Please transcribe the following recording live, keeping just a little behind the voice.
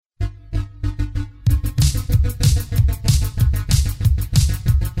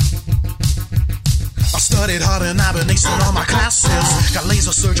studied hard and I've been acing all my classes. Got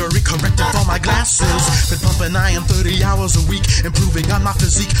laser surgery corrected for my glasses. Been pumping iron 30 hours a week, improving on my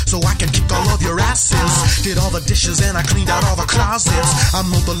physique so I can kick all of your asses. Did all the dishes and I cleaned out all the closets. I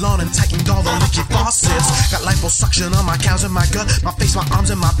mowed the lawn and tightened all the leaky faucets. Got liposuction on my cows and my gut, my face, my arms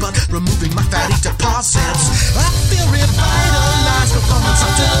and my butt, removing my fatty deposits. I feel revitalized, performance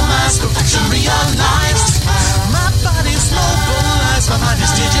optimized, perfection realized. My body's mobilized, my mind is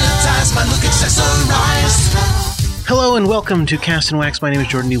digitized, my look accessorized. Hello and welcome to Cast and Wax. My name is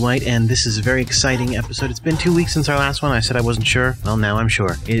Jordan D. White, and this is a very exciting episode. It's been 2 weeks since our last one. I said I wasn't sure. Well, now I'm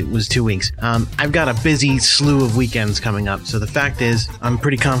sure. It was 2 weeks. I've got a busy slew of weekends coming up, so the fact is, I'm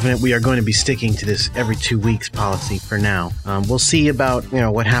pretty confident we are going to be sticking to this every 2 weeks policy for now. We'll see about,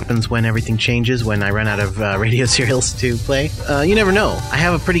 what happens when everything changes, when I run out of radio serials to play. You never know. I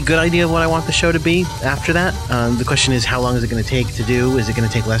have a pretty good idea of what I want the show to be after that. The question is, how long is it going to take to do? Is it going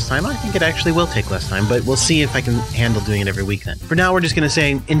to take less time? I think it actually will take less time, but we'll see if I can handle doing it every week then. For now, we're just going to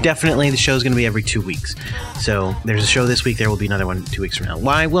say indefinitely the show's going to be every 2 weeks. So there's a show this week, there will be another one 2 weeks from now.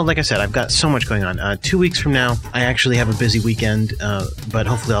 Why? Well, like I said, I've got so much going on. 2 weeks from now, I actually have a busy weekend, but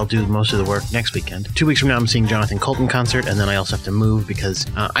hopefully I'll do most of the work next weekend. 2 weeks from now, I'm seeing Jonathan Colton concert, and then I also have to move because,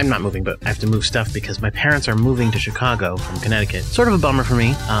 I'm not moving, but I have to move stuff because my parents are moving to Chicago from Connecticut. Sort of a bummer for me,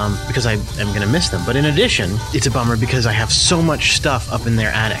 because I am going to miss them. But in addition, it's a bummer because I have so much stuff up in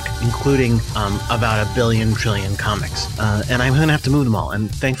their attic, including about 1 billion trillion comics. And I'm going to have to move them all.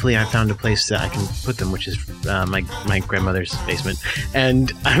 And thankfully, I found a place that I can put them, which is my grandmother's basement.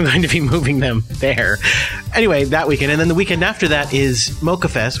 And I'm going to be moving them there. Anyway, that weekend. And then the weekend after that is Mocha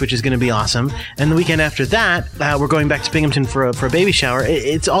Fest, which is going to be awesome. And the weekend after that, we're going back to Binghamton for a baby shower.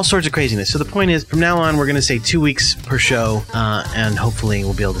 It's all sorts of craziness. So the point is, from now on, we're going to say 2 weeks per show, and hopefully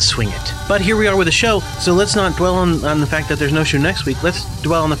we'll be able to swing it. But here we are with a show, so let's not dwell on the fact that there's no show next week. Let's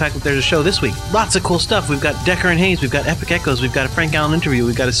dwell on the fact that there's a show this week. Lots of cool stuff. We've got Decker and Hayes, we've got Epic Echoes, we've got a Frank Allen interview,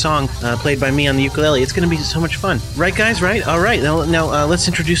 we've got a song played by me on the ukulele. It's going to be so much fun. Right, guys? Right? All right. Now let's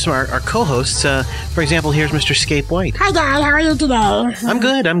introduce our co-hosts. For example, here's Mr. Scape White. Hi, guys. How are you today? I'm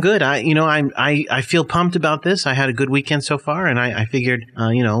good. I feel pumped about this. I had a good weekend so far, and I figured,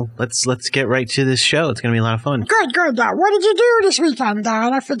 let's get right to this show. It's going to be a lot of fun. Good. What did you do this weekend,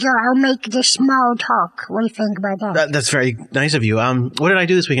 Dad? I figure I'll make the small talk. What do you think about that? That's very nice of you. What did I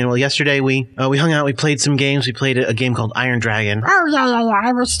do this weekend? Well, yesterday we hung out. We played some games. We played a game called Iron Dragon. Oh, yeah.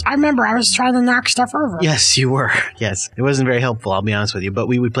 I remember I was trying to knock stuff over. Yes, you were. Yes. It wasn't very helpful, I'll be honest with you. But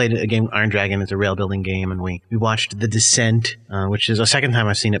we played a game, Iron Dragon. It's a rail building game, and we watched The Descent, which is the second time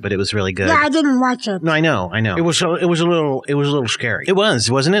I've seen it, but it was really good. Yeah, I didn't watch it. No, I know. It was a little scary. It was,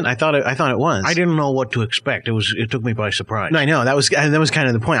 wasn't it? I thought it was. I didn't know what to expect. It took me by surprise. No, I know. That was kind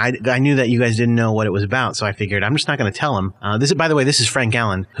of the point. I knew that you guys didn't know what it was about, so I figured I'm just not going to tell him. By the way, this is Frank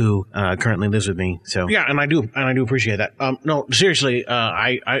Allen, who currently lives with me. So yeah, and I do appreciate that. No, seriously,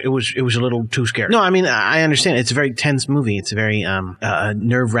 it was a little too scary. No, I mean, I understand. It's a very tense movie. It's a very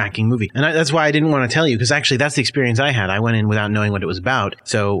nerve-wracking movie, and that's why I didn't want to tell you, because actually that's the experience I had. I went in without knowing what it was about,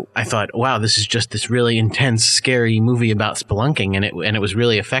 so I thought, wow, this is just this really intense, scary movie about spelunking, and it was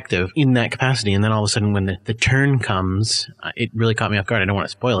really effective in that capacity. And then all of a sudden, when the turn comes, it really caught me off guard. I don't want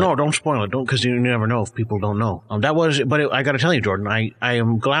to spoil it. No, don't spoil it. Don't, because you never know if people don't know. I got to tell you, Jordan, I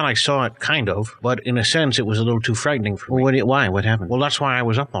am glad I saw it, kind of, but in a sense, it was a little too frightening for me. Why? What happened? Well, that's why I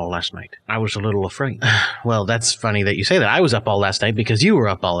was up all last night. I was a little afraid. Well, that's funny that you say that. I was up all last night because you were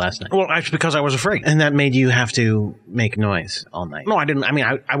up all last night. Well, that's because I was afraid. And that made you have to make noise all night. No, I didn't. I mean,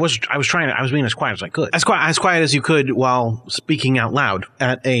 I was being as quiet as I could. As quiet as you could while speaking out loud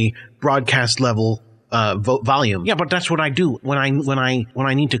at a broadcast level volume. Yeah, but that's what I do when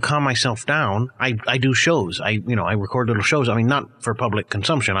I need to calm myself down. I do shows. I record little shows. I mean, not for public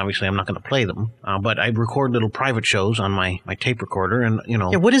consumption. Obviously, I'm not going to play them. But I record little private shows on my tape recorder, and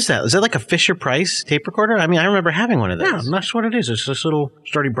Yeah, what is that? Is that like a Fisher Price tape recorder? I mean, I remember having one of those. Yeah, that's what it is. It's this little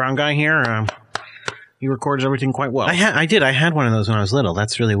sturdy brown guy here. He records everything quite well. I had one of those when I was little.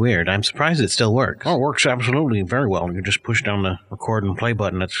 That's really weird. I'm surprised it still works. Oh, it works absolutely very well. You just push down the record and play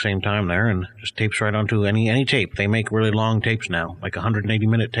button at the same time there, and just tapes right onto any tape. They make really long tapes now, like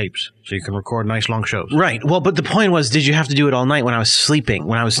 180-minute tapes, so you can record nice long shows. Right. Well, but the point was, did you have to do it all night when I was sleeping,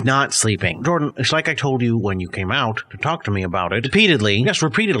 when I was not sleeping? Jordan, it's like I told you when you came out to talk to me about it. Repeatedly. Yes,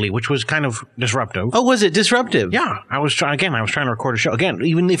 repeatedly, which was kind of disruptive. Oh, was it disruptive? Yeah. I was trying to record a show. Again,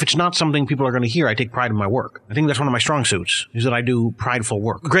 even if it's not something people are going to hear, I take pride pride of my work. I think that's one of my strong suits, is that I do prideful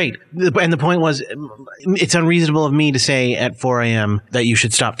work. Great. And the point was, it's unreasonable of me to say at 4 a.m. that you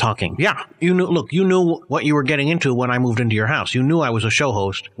should stop talking. Yeah. You knew what you were getting into when I moved into your house. You knew I was a show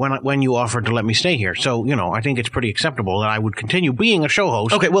host when you offered to let me stay here. So, I think it's pretty acceptable that I would continue being a show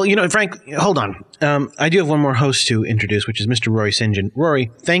host. Okay, well, Frank, hold on. I do have one more host to introduce, which is Mr. Rory St. John.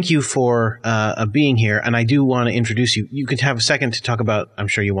 Rory, thank you for being here, and I do want to introduce you. You could have a second to talk about, I'm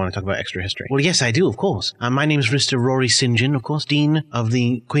sure you want to talk about extra history. Well, yes, I do, of course. My name is Mr. Rory St. John, of course, Dean of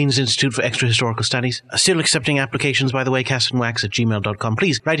the Queen's Institute for Extra Historical Studies. Still accepting applications, by the way, castandwax@gmail.com.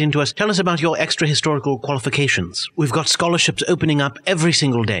 Please write into us. Tell us about your extra historical qualifications. We've got scholarships opening up every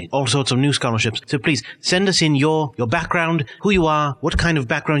single day, all sorts of new scholarships. So please send us in your background, who you are, what kind of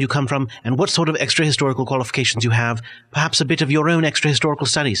background you come from, and what sort of extra historical qualifications you have, perhaps a bit of your own extra historical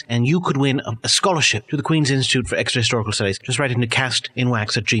studies, and you could win a scholarship to the Queen's Institute for Extra Historical Studies. Just write into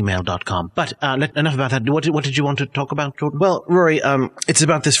castandwax@gmail.com. But enough about that. What did you want to talk about, Jordan? Well, Rory, it's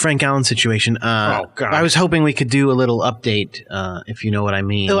about this Frank Allen situation. Oh, God. I was hoping we could do a little update, if you know what I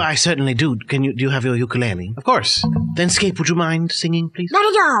mean. Oh, I certainly do. Do you have your ukulele? Of course. Then, Scape, would you mind singing, please? Not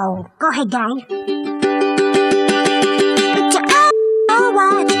at all. Go ahead, Don.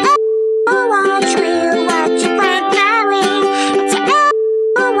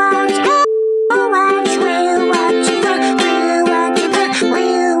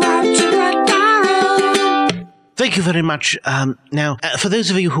 Thank you very much. Now, for those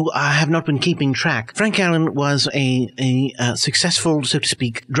of you who have not been keeping track, Frank Allen was a successful, so to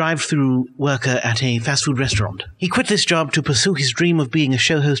speak, drive-through worker at a fast food restaurant. He quit this job to pursue his dream of being a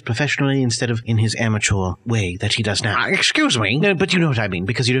show host professionally instead of in his amateur way that he does now. Excuse me? No, but you know what I mean,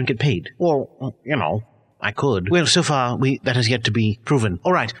 because you don't get paid. Well, I could. Well, so far, that has yet to be proven.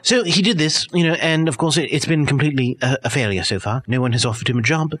 All right. So he did this, and of course it's been completely a failure so far. No one has offered him a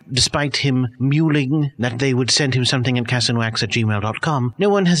job, despite him mewling that they would send him something at castandwax@gmail.com. No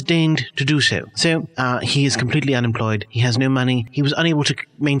one has deigned to do so. So, he is completely unemployed. He has no money. He was unable to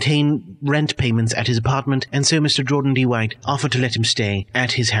maintain rent payments at his apartment, and so Mr. Jordan D. White offered to let him stay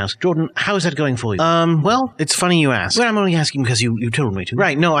at his house. Jordan, how is that going for you? Well, it's funny you ask. Well, I'm only asking because you told me to.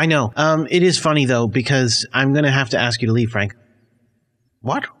 Right, no, I know. It is funny, though, because I'm going to have to ask you to leave, Frank.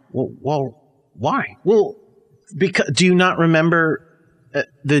 What? Well, why? Well, because do you not remember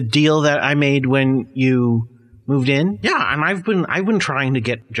the deal that I made when you moved in? Yeah, and I've been trying to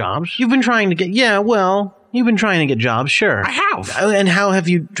get jobs. You've been trying to get you've been trying to get jobs, sure. I have. And how have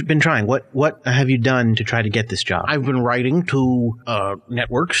you been trying? What have you done to try to get this job? I've been writing to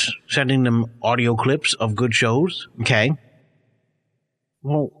networks, sending them audio clips of good shows. Okay.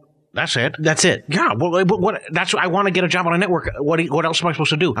 Well, that's it. That's it. Yeah. Well, I want to get a job on a network. What else am I supposed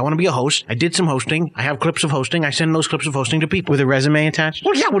to do? I want to be a host. I did some hosting. I have clips of hosting. I send those clips of hosting to people. With a resume attached?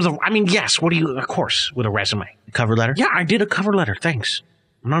 Well, yeah. Yes. Of course, with a resume. A cover letter? Yeah, I did a cover letter. Thanks.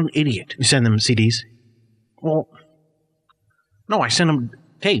 I'm not an idiot. You send them CDs? Well, no, I send them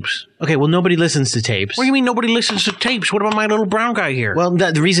tapes. Okay, well, nobody listens to tapes. What do you mean nobody listens to tapes? What about my little brown guy here? Well,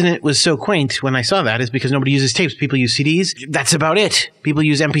 the reason it was so quaint when I saw that is because nobody uses tapes. People use CDs. That's about it. People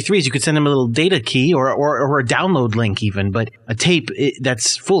use MP3s. You could send them a little data key or a download link even, but a tape,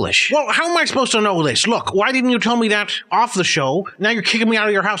 that's foolish. Well, how am I supposed to know this? Look, why didn't you tell me that off the show? Now you're kicking me out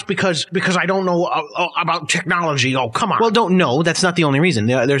of your house because I don't know about technology. Oh, come on. Well, don't know. That's not the only reason.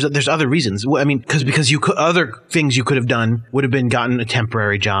 There's other reasons. I mean, because other things you could have done would have been gotten a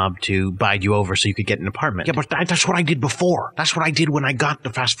temporary job to bide you over so you could get an apartment. Yeah, but that's what I did before. That's what I did when I got the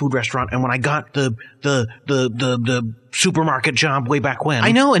fast food restaurant and when I got the supermarket job way back when.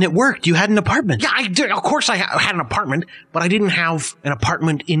 I know, and it worked. You had an apartment. Yeah, I did. Of course I had an apartment, but I didn't have an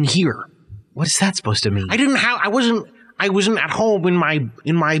apartment in here. What is that supposed to mean? I wasn't at home in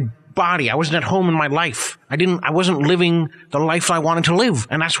my body. I wasn't at home in my life. I wasn't living the life I wanted to live.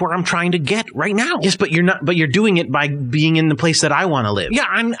 And that's where I'm trying to get right now. Yes, but you're doing it by being in the place that I want to live.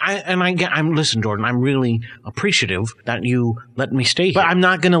 Yeah, listen, Jordan, I'm really appreciative that you let me stay here. But I'm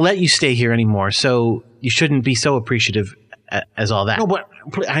not going to let you stay here anymore. So you shouldn't be so appreciative as all that. No, but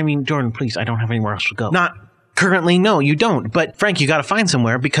Jordan, please, I don't have anywhere else to go. Not currently, no, you don't. But Frank, you got to find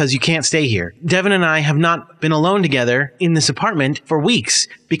somewhere because you can't stay here. Devin and I have not been alone together in this apartment for weeks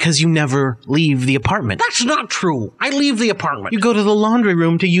because you never leave the apartment. That's not true. I leave the apartment. You go to the laundry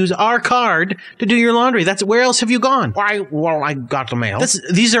room to use our card to do your laundry. Where else have you gone? I got the mail.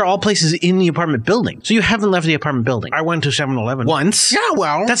 These are all places in the apartment building. So you haven't left the apartment building. I went to 7-Eleven. Once? Yeah,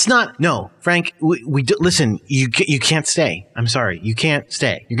 well. That's not, no. Frank, listen, you can't stay. I'm sorry. You can't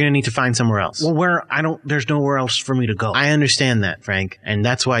stay. You're going to need to find somewhere else. Well, there's nowhere nowhere else for me to go. I understand that, Frank, and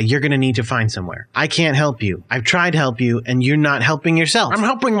that's why you're going to need to find somewhere. I can't help you. I've tried to help you, and you're not helping yourself. I'm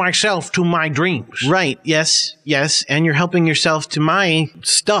helping myself to my dreams. Right, yes, and you're helping yourself to my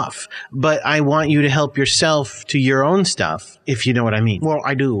stuff, but I want you to help yourself to your own stuff, if you know what I mean. Well,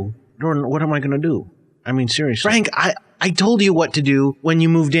 I do. Jordan, what am I going to do? I mean, seriously. Frank, I told you what to do when you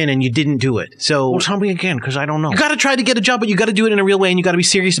moved in and you didn't do it. So well, tell me again, because I don't know. You got to try to get a job, but you got to do it in a real way, and you got to be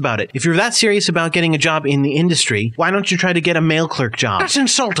serious about it. If you're that serious about getting a job in the industry, why don't you try to get a mail clerk job? That's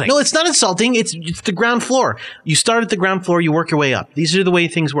insulting. No, it's not insulting. It's the ground floor. You start at the ground floor, you work your way up. These are the way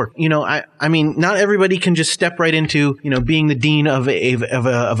things work. You know, I mean, not everybody can just step right into, being the dean of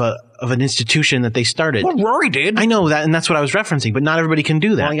an institution that they started. Well, Rory did. I know that, and that's what I was referencing, but not everybody can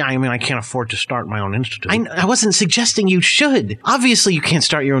do that. Well, yeah, I mean, I can't afford to start my own institute. I wasn't suggesting you should. Obviously, you can't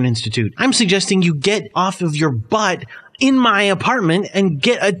start your own institute. I'm suggesting you get off of your butt in my apartment and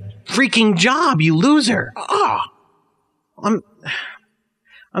get a freaking job, you loser. I'm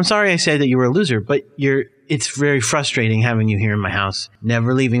sorry I said that you were a loser, but it's very frustrating having you here in my house,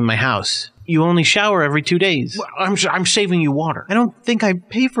 never leaving my house. You only shower every 2 days. Well, I'm saving you water. I don't think I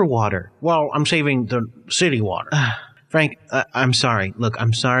pay for water. Well, I'm saving the city water. Frank, I'm sorry. Look,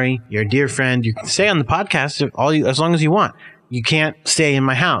 I'm sorry. You're a dear friend. You can stay on the podcast as long as you want. You can't stay in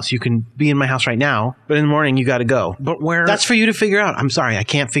my house. You can be in my house right now, but in the morning you got to go. But where? That's for you to figure out. I'm sorry. I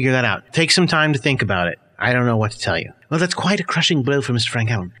can't figure that out. Take some time to think about it. I don't know what to tell you. Well, that's quite a crushing blow for Mr.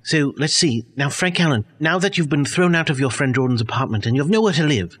 Frank Allen. So, let's see. Now, Frank Allen, now that you've been thrown out of your friend Jordan's apartment and you have nowhere to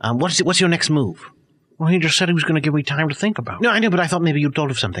live, what's your next move? Well, he just said he was going to give me time to think about it. No, I know, but I thought maybe you'd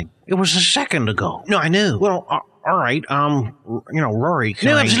thought of something. It was a second ago. No, I know. Well, all right, Rory,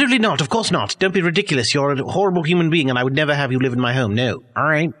 No, absolutely not. Of course not. Don't be ridiculous. You're a horrible human being, and I would never have you live in my home. No. All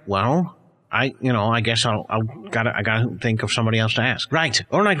right, well, I guess I gotta think of somebody else to ask. Right.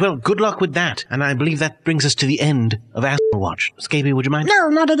 All right, well, good luck with that. And I believe that brings us to the end of Asshole Watch. Scapy, would you mind? No,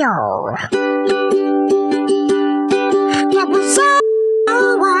 not at all. That was so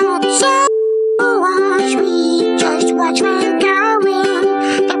watch. We just watch Frank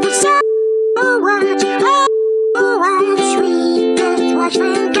going. That was so watch. We just watch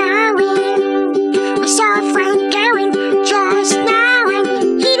Frank going. I saw Frank going just now, and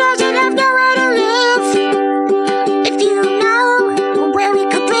he doesn't have nowhere to live. If you know where we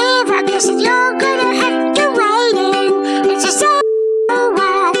could live, I guess you're gonna have to wait in. It's a so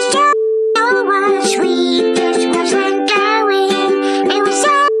watch. We just watch Frank going. It was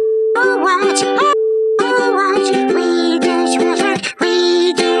so watch. We just watch Frank.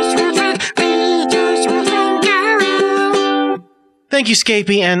 We just watch Frank. We just watch Frank going. Thank you,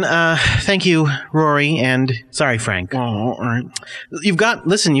 Scapy, and thank you, Rory, and sorry, Frank. Oh, all right. You've got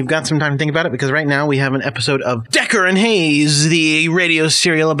some time to think about it, because right now we have an episode of Decker and Hayes, the radio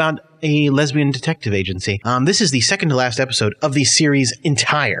serial about a lesbian detective agency. This is the second to last episode of the series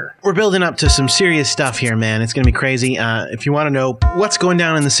entire. We're building up to some serious stuff here, man. It's gonna be crazy. If you want to know what's going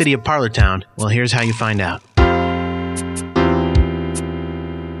down in the city of Parlortown, well, here's how you find out.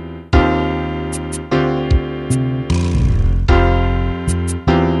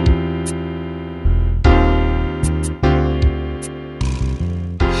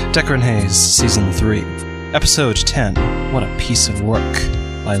 Decker and Hayes, Season 3, Episode 10, What a Piece of Work,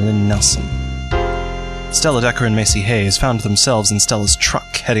 by Lynn Nelson. Stella Decker and Macy Hayes found themselves in Stella's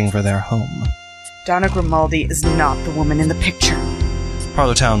truck heading for their home. Donna Grimaldi is not the woman in the picture.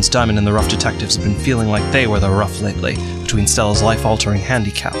 Parlortown's Diamond and the Rough detectives had been feeling like they were the rough lately, between Stella's life-altering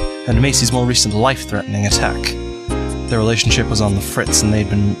handicap and Macy's more recent life-threatening attack. Their relationship was on the fritz, and they'd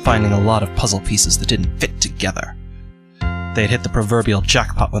been finding a lot of puzzle pieces that didn't fit together. They had hit the proverbial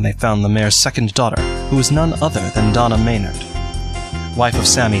jackpot when they found the mayor's second daughter, who was none other than Donna Maynard. Wife of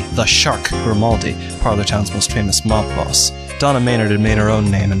Sammy, the Shark Grimaldi, Parlortown's most famous mob boss, Donna Maynard had made her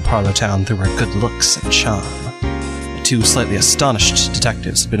own name in Parlortown through her good looks and charm. The two slightly astonished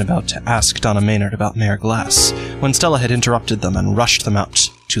detectives had been about to ask Donna Maynard about Mayor Glass, when Stella had interrupted them and rushed them out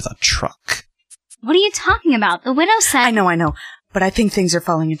to the truck. What are you talking about? The widow said... I know, but I think things are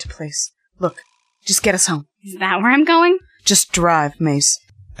falling into place. Look, just get us home. Is that where I'm going? Just drive, Mace.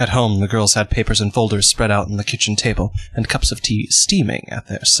 At home, the girls had papers and folders spread out on the kitchen table, and cups of tea steaming at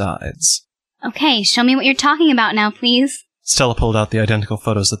their sides. Okay, show me what you're talking about now, please. Stella pulled out the identical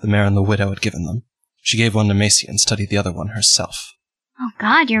photos that the mayor and the widow had given them. She gave one to Macy and studied the other one herself. Oh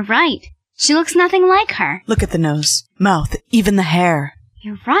God, you're right. She looks nothing like her. Look at the nose, mouth, even the hair.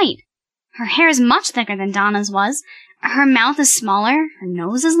 You're right. Her hair is much thicker than Donna's was. Her mouth is smaller. Her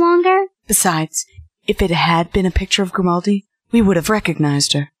nose is longer. Besides, if it had been a picture of Grimaldi, we would have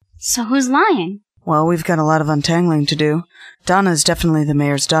recognized her. So who's lying? Well, we've got a lot of untangling to do. Donna is definitely the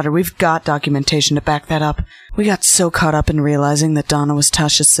mayor's daughter. We've got documentation to back that up. We got so caught up in realizing that Donna was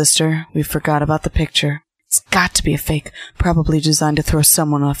Tasha's sister, we forgot about the picture. It's got to be a fake, probably designed to throw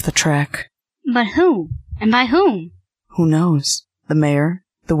someone off the track. But who? And by whom? Who knows? The mayor?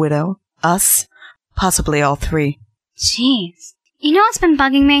 The widow? Us? Possibly all three. Jeez. You know what's been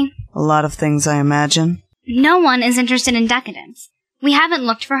bugging me? A lot of things, I imagine. No one is interested in Decadence. We haven't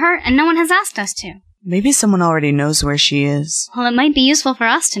looked for her, and no one has asked us to. Maybe someone already knows where she is. Well, it might be useful for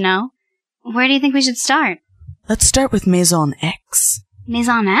us to know. Where do you think we should start? Let's start with Maison X.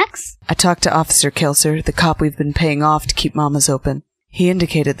 Maison X? I talked to Officer Kelser, the cop we've been paying off to keep Mama's open. He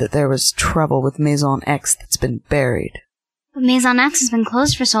indicated that there was trouble with Maison X that's been buried. But Maison X has been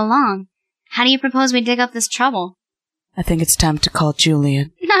closed for so long. How do you propose we dig up this trouble? I think it's time to call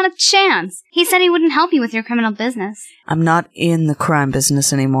Julian. Not a chance. He said he wouldn't help you with your criminal business. I'm not in the crime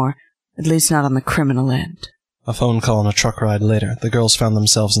business anymore. At least not on the criminal end. A phone call and a truck ride later, the girls found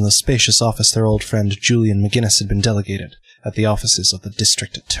themselves in the spacious office their old friend Julian McGinnis had been delegated at the offices of the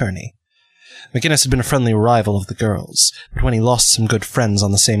district attorney. McGinnis had been a friendly rival of the girls, but when he lost some good friends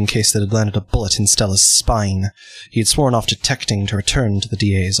on the same case that had landed a bullet in Stella's spine, he had sworn off detecting to return to the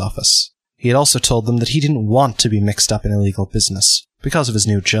DA's office. He had also told them that he didn't want to be mixed up in illegal business, because of his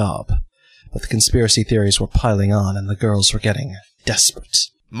new job. But the conspiracy theories were piling on, and the girls were getting desperate.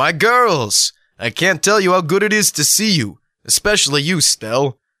 My girls! I can't tell you how good it is to see you, especially you,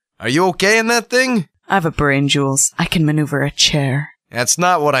 Stell. Are you okay in that thing? I have a brain, Jules. I can maneuver a chair. That's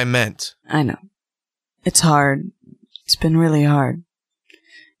not what I meant. I know. It's hard. It's been really hard.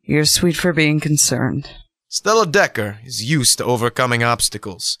 You're sweet for being concerned. Stella Decker is used to overcoming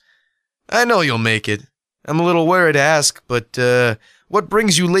obstacles. I know you'll make it. I'm a little wary to ask, but, what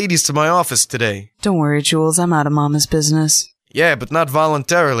brings you ladies to my office today? Don't worry, Jules. I'm out of Mama's business. Yeah, but not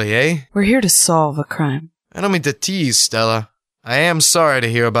voluntarily, eh? We're here to solve a crime. I don't mean to tease, Stella. I am sorry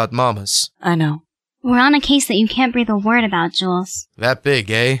to hear about Mama's. I know. We're on a case that you can't breathe a word about, Jules. That big,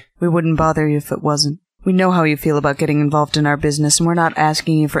 eh? We wouldn't bother you if it wasn't. We know how you feel about getting involved in our business, and we're not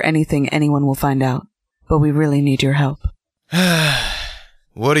asking you for anything anyone will find out. But we really need your help.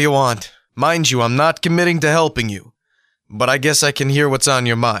 What do you want? Mind you, I'm not committing to helping you. But I guess I can hear what's on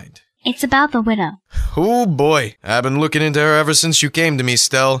your mind. It's about the widow. Oh boy, I've been looking into her ever since you came to me,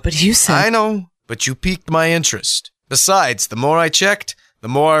 Stell. But you said... I know, but you piqued my interest. Besides, the more I checked, the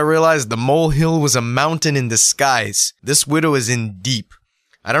more I realized the molehill was a mountain in disguise. This widow is in deep.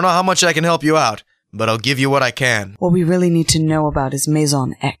 I don't know how much I can help you out, but I'll give you what I can. What we really need to know about is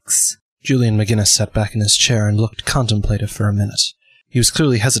Maison X. Julian McGinnis sat back in his chair and looked contemplative for a minute. He was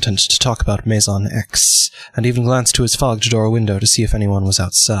clearly hesitant to talk about Maison X, and even glanced to his fogged door window to see if anyone was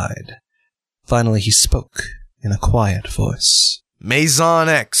outside. Finally he spoke, in a quiet voice. Maison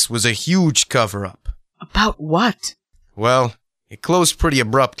X was a huge cover-up. About what? Well, it closed pretty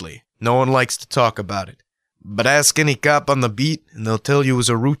abruptly. No one likes to talk about it. But ask any cop on the beat, and they'll tell you it was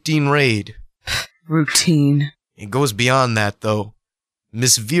a routine raid. Routine. It goes beyond that, though.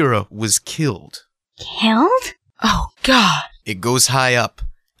 Miss Vera was killed. Killed? Oh, God. It goes high up.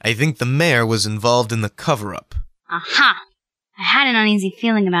 I think the mayor was involved in the cover-up. Aha! I had an uneasy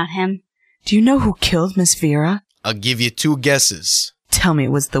feeling about him. Do you know who killed Miss Vera? I'll give you 2 guesses. Tell me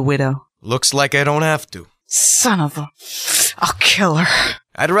it was the widow. Looks like I don't have to. Son of a... I'll kill her.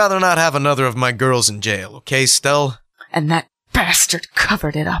 I'd rather not have another of my girls in jail, okay, Stell? And that bastard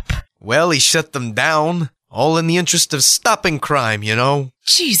covered it up. Well, he shut them down. All in the interest of stopping crime, you know?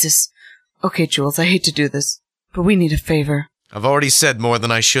 Jesus. Okay, Jules, I hate to do this, but we need a favor. I've already said more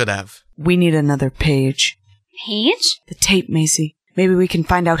than I should have. We need another page. Page? The tape, Macy. Maybe we can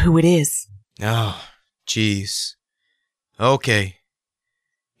find out who it is. Oh, jeez. Okay.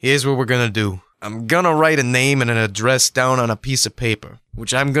 Here's what we're gonna do. I'm gonna write a name and an address down on a piece of paper,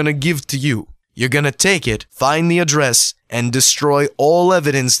 which I'm gonna give to you. You're gonna take it, find the address, and destroy all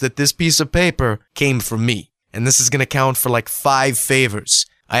evidence that this piece of paper came from me. And this is gonna count for like 5 favors.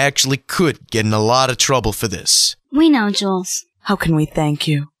 I actually could get in a lot of trouble for this. We know, Jules. How can we thank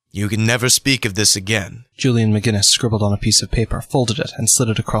you? You can never speak of this again. Julian McGinnis scribbled on a piece of paper, folded it, and slid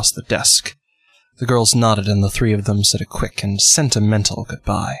it across the desk. The girls nodded, and the 3 of them said a quick and sentimental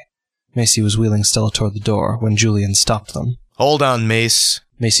goodbye. Macy was wheeling Stella toward the door when Julian stopped them. Hold on, Mace.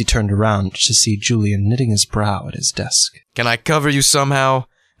 Macy turned around to see Julian knitting his brow at his desk. Can I cover you somehow?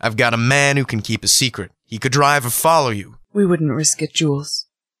 I've got a man who can keep a secret. He could drive or follow you. We wouldn't risk it, Jules.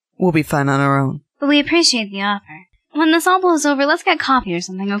 We'll be fine on our own. But we appreciate the offer. When this all blows over, let's get coffee or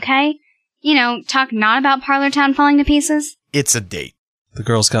something, okay? You know, talk not about Parlortown falling to pieces. It's a date. The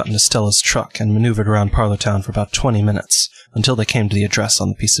girls got into Stella's truck and maneuvered around Parlortown for about 20 minutes, until they came to the address on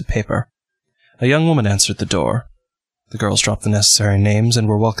the piece of paper. A young woman answered the door. The girls dropped the necessary names and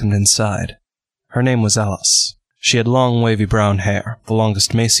were welcomed inside. Her name was Alice. She had long, wavy brown hair, the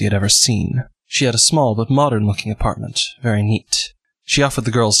longest Macy had ever seen. She had a small but modern-looking apartment, very neat. She offered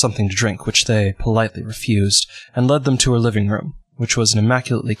the girls something to drink, which they politely refused, and led them to her living room, which was an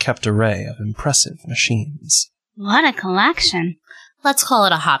immaculately kept array of impressive machines. What a collection. Let's call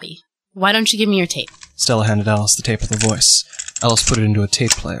it a hobby. Why don't you give me your tape? Stella handed Alice the tape with a voice. Alice put it into a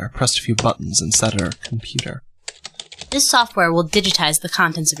tape player, pressed a few buttons, and sat at her computer. This software will digitize the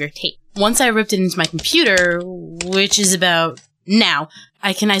contents of your tape. Once I ripped it into my computer, which is about now,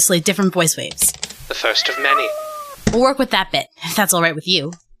 I can isolate different voice waves. The first of many. We'll work with that bit, if that's all right with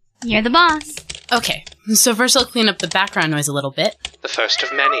you. You're the boss. Okay, so first I'll clean up the background noise a little bit. The first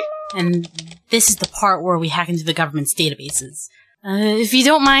of many. And this is the part where we hack into the government's databases. If you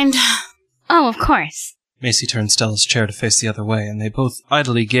don't mind... Oh, of course. Macy turned Stella's chair to face the other way, and they both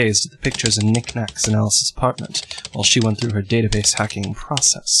idly gazed at the pictures and knickknacks in Alice's apartment, while she went through her database hacking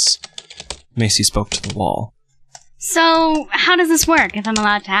process. Macy spoke to the wall. So, how does this work, if I'm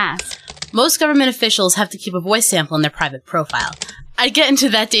allowed to ask? Most government officials have to keep a voice sample in their private profile. I get into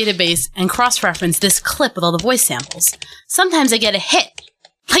that database and cross-reference this clip with all the voice samples. Sometimes I get a hit.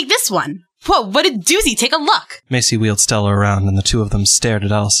 Like this one. Whoa, what a doozy, take a look! Macy wheeled Stella around, and the two of them stared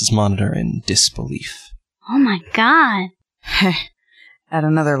at Alice's monitor in disbelief. Oh my god. Add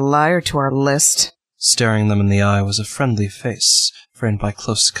another liar to our list. Staring them in the eye was a friendly face, framed by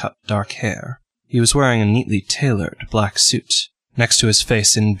close-cut dark hair. He was wearing a neatly tailored black suit. Next to his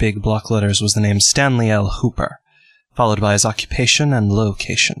face in big block letters was the name Stanley L. Hooper, followed by his occupation and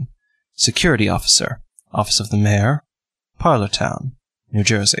location. Security Officer, Office of the Mayor, Parlortown, New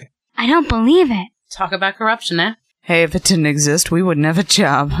Jersey. I don't believe it. Talk about corruption, eh? Hey, if it didn't exist, we wouldn't have a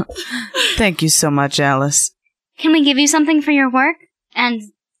job. Thank you so much, Alice. Can we give you something for your work? And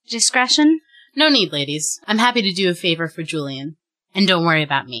discretion? No need, ladies. I'm happy to do a favor for Julian. And don't worry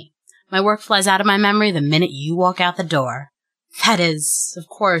about me. My work flies out of my memory the minute you walk out the door. That is, of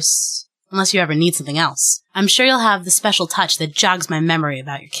course, unless you ever need something else. I'm sure you'll have the special touch that jogs my memory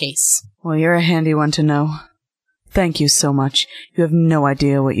about your case. Well, you're a handy one to know. Thank you so much. You have no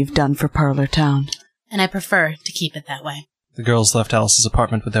idea what you've done for Parlortown. And I prefer to keep it that way. The girls left Alice's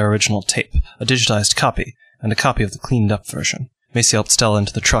apartment with their original tape, a digitized copy, and a copy of the cleaned-up version. Macy helped Stella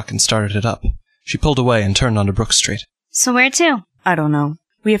into the truck and started it up. She pulled away and turned onto Brook Street. So where to? I don't know.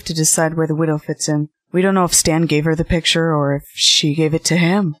 We have to decide where the widow fits in. We don't know if Stan gave her the picture or if she gave it to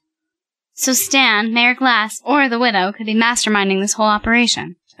him. So Stan, Mayor Glass, or the widow could be masterminding this whole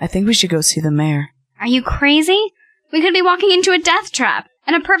operation. I think we should go see the mayor. Are you crazy? We could be walking into a death trap,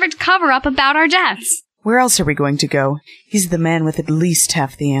 and a perfect cover-up about our deaths. Where else are we going to go? He's the man with at least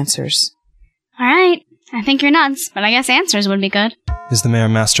half the answers. All right. I think you're nuts, but I guess answers would be good. Is the mayor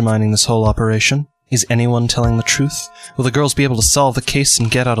masterminding this whole operation? Is anyone telling the truth? Will the girls be able to solve the case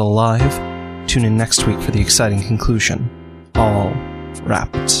and get out alive? Tune in next week for the exciting conclusion. All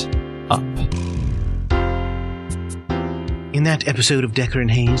wrapped up. In that episode of Decker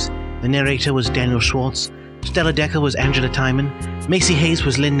and Hayes, the narrator was Daniel Schwartz, Stella Decker was Angela Timon, Macy Hayes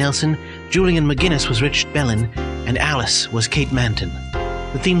was Lynn Nelson, Julian McGinnis was Richard Bellin, and Alice was Kate Manton.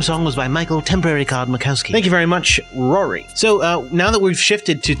 The theme song was by Michael Temporary Card Mikowski. Thank you very much, Rory. So now that we've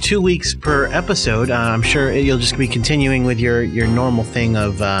shifted to 2 weeks per episode, I'm sure you'll just be continuing with your normal thing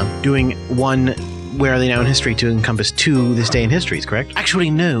of doing one Where Are They Now in History to encompass 2 This Day in Histories, correct? Actually,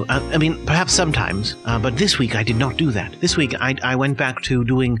 no. I mean, perhaps sometimes, but this week I did not do that. This week I went back to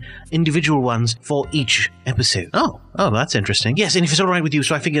doing individual ones for each episode. Oh, that's interesting. Yes, and if it's all right with you,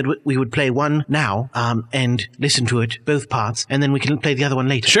 so I figured we would play one now and listen to it, both parts, and then we can play the other one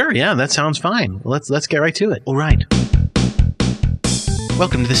later. Sure, yeah, that sounds fine. Let's get right to it. All right.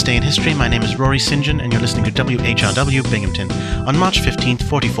 Welcome to This Day in History. My name is Rory St. John, and you're listening to WHRW Binghamton. On March 15th,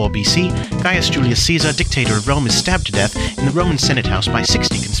 44 BC, Gaius Julius Caesar, dictator of Rome, is stabbed to death in the Roman Senate House by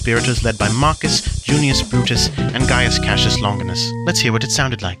 60 conspirators led by Marcus, Junius Brutus, and Gaius Cassius Longinus. Let's hear what it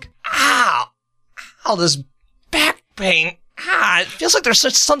sounded like. Ow! Ow, this back pain. It feels like there's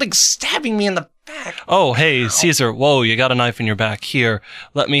something stabbing me in the back. Oh, hey, Caesar. Whoa, you got a knife in your back. Here,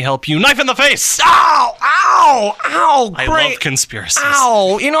 let me help you. Knife in the face! Ow! Ow! Ow! I Great. love conspiracies.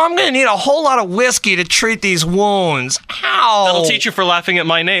 Ow! I'm gonna need a whole lot of whiskey to treat these wounds. Ow! That'll teach you for laughing at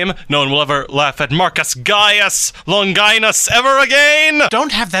my name. No one will ever laugh at Marcus Gaius Longinus ever again!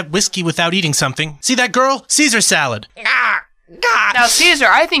 Don't have that whiskey without eating something. See that girl? Caesar salad. God. Now, Caesar,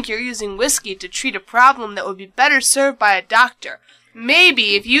 I think you're using whiskey to treat a problem that would be better served by a doctor.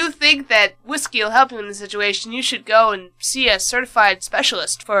 Maybe, if you think that whiskey will help you in this situation, you should go and see a certified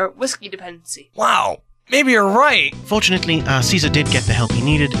specialist for whiskey dependency. Wow. Maybe you're right. Fortunately, Caesar did get the help he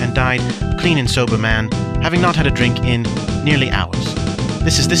needed and died a clean and sober man, having not had a drink in nearly hours.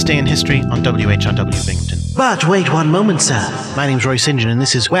 This is This Day in History on WHRW Binghamton. But wait one moment, sir. My name's Roy St. John, and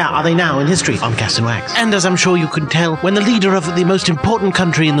this is Where Are They Now in History on Cast and Wax. And as I'm sure you can tell, when the leader of the most important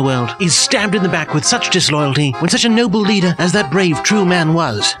country in the world is stabbed in the back with such disloyalty, when such a noble leader as that brave, true man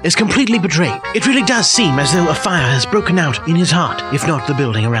was, is completely betrayed, it really does seem as though a fire has broken out in his heart, if not the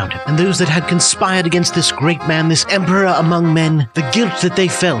building around him. And those that had conspired against this great man, this emperor among men, the guilt that they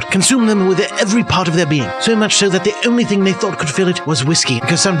felt consumed them with every part of their being, so much so that the only thing they thought could fill it was whiskey,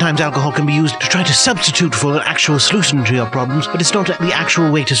 because sometimes alcohol can be used to try to substitute for an actual solution to your problems, but it's not the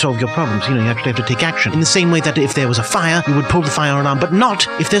actual way to solve your problems. You actually have to take action. In the same way that if there was a fire, you would pull the fire alarm, but not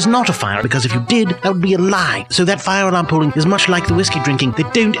if there's not a fire, because if you did, that would be a lie. So that fire alarm pulling is much like the whiskey drinking. They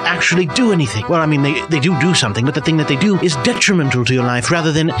don't actually do anything. Well, I mean, they do something, but the thing that they do is detrimental to your life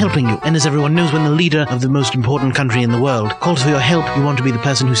rather than helping you. And as everyone knows, when the leader of the most important country in the world calls for your help, you want to be the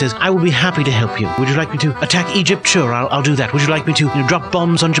person who says, I will be happy to help you. Would you like me to attack Egypt? Sure, I'll do that. Would you like me to drop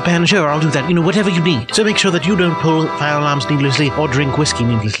bombs on Japan? Sure, I'll do that. Whatever you need. So make sure that you don't pull fire alarms needlessly or drink whiskey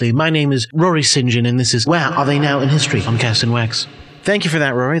needlessly. My name is Rory St. John, and this is Where Are They Now in History on Cast and Wax. Thank you for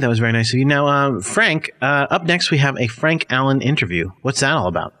that, Rory. That was very nice of you. Now, Frank, up next we have a Frank Allen interview. What's that all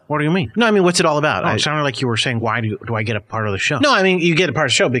about? What do you mean? No, I mean, what's it all about? It sounded like you were saying, why do I get a part of the show? No, I mean, you get a part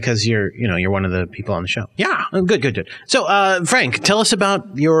of the show because you're one of the people on the show. Yeah. Good. So, Frank, tell us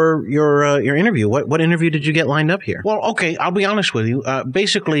about your interview. What interview did you get lined up here? Well, okay, I'll be honest with you.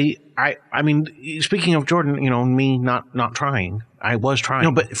 Basically, I mean, speaking of Jordan, me not trying. I was trying.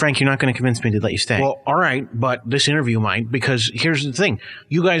 No, but Frank, you're not going to convince me to let you stay. Well, all right, but this interview might, because here's the thing.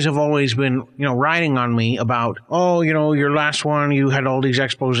 You guys have always been, riding on me about, your last one, you had all these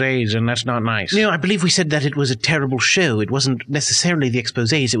exposés, and that's not nice. I believe we said that it was a terrible show. It wasn't necessarily the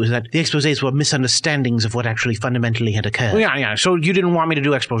exposés. It was that the exposés were misunderstandings of what actually fundamentally had occurred. Well, yeah. So you didn't want me to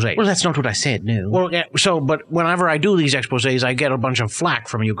do exposés. Well, that's not what I said, no. Well, yeah, but whenever I do these exposés, I get a bunch of flack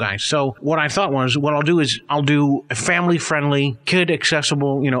from you guys. So what I thought was, what I'll do is I'll do a family-friendly, kid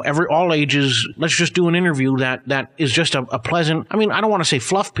accessible, all ages. Let's just do an interview that is just a pleasant. I mean, I don't want to say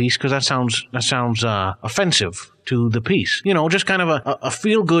fluff piece because that sounds offensive to the piece. Just kind of a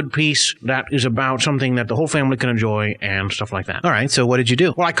feel-good piece that is about something that the whole family can enjoy and stuff like that. All right, so what did you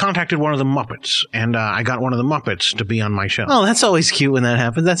do? Well, I contacted one of the Muppets, and I got one of the Muppets to be on my show. Oh, that's always cute when that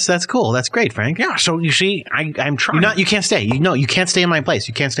happens. That's cool. That's great, Frank. Yeah, so you see, I'm trying. You can't stay. You can't stay in my place.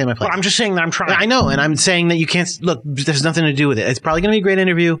 You can't stay in my place. Well, I'm just saying that I'm trying. I know, and I'm saying that you can't. Look, there's nothing to do with it. It's probably going to be a great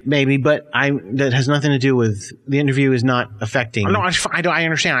interview, maybe, but that has nothing to do with the interview is not affecting. No, I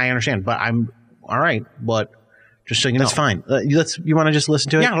understand, but I'm all right, but. Just so you know. That's fine. You want to just listen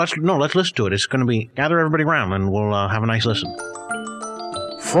to it? Yeah, let's listen to it. It's going to be, gather everybody around and we'll have a nice listen.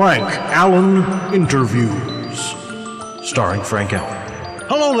 Frank Allen Interviews, starring Frank Allen.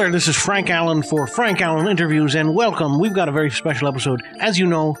 Hello there, this is Frank Allen for Frank Allen Interviews, and welcome. We've got a very special episode. As you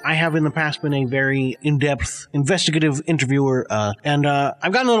know, I have in the past been a very in-depth, investigative interviewer, and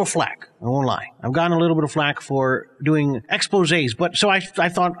I've gotten a little flack. I won't lie. I've gotten a little bit of flack for doing exposés, but so I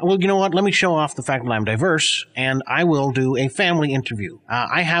thought, well, you know what? Let me show off the fact that I'm diverse, and I will do a family interview.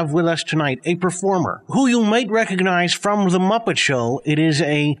 I have with us tonight a performer who you might recognize from The Muppet Show. It is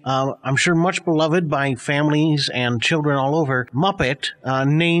I'm sure much beloved by families and children all over, Muppet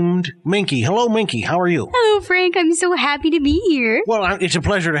named Minky. Hello, Minky. How are you? Hello, Frank. I'm so happy to be here. Well, it's a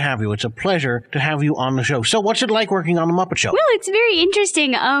pleasure to have you. It's a pleasure to have you on the show. So what's it like working on The Muppet Show? Well, it's very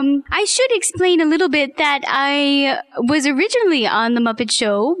interesting. I should explain a little bit that I was originally on The Muppet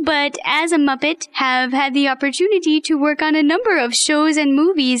Show, but as a Muppet have had the opportunity to work on a number of shows and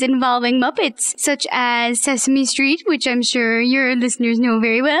movies involving Muppets, such as Sesame Street, which I'm sure your listeners know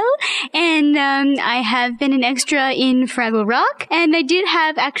very well, and I have been an extra in Fraggle Rock, and I did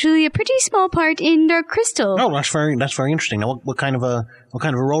have actually a pretty small part in Dark Crystal. Oh, that's very interesting. Now, what kind of a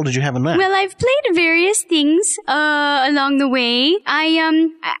role did you have in that? Well, I've played various things along the way.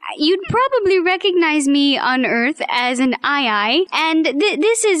 You'd probably recognize me on Earth as an Ai, and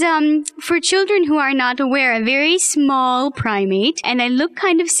this is for children who are not aware, a very small primate, and I look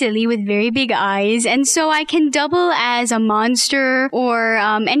kind of silly with very big eyes, and so I can double as a monster or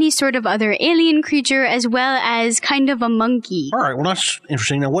any sort of other alien creature, as well as kind of a monkey. All right, well that's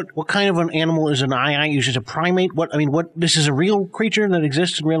interesting. Now, what kind of an animal is an Ai? Is it a primate? This is a real creature that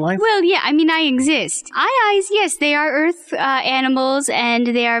exists in real life? Well, yeah, I exist. Ai-Ais, yes, they are Earth animals, and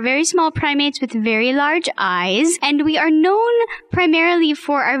they are very small primates with very large eyes, and we are known primarily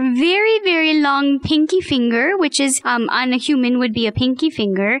for our very, very long pinky finger, which is on a human would be a pinky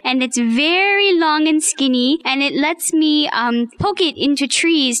finger, and it's very long and skinny, and it lets me poke it into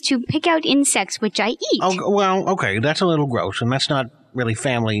trees to pick out insects, which I eat. Oh, well, okay, that's a little gross, and that's not really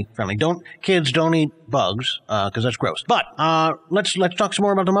family friendly. Kids don't eat bugs, because that's gross. But, let's talk some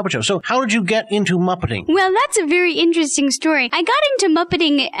more about the Muppet Show. So, how did you get into Muppeting? Well, that's a very interesting story. I got into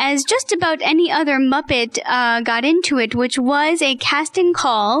Muppeting as just about any other Muppet, got into it, which was a casting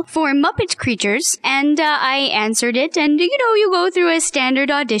call for Muppet Creatures, and, I answered it, and, you go through a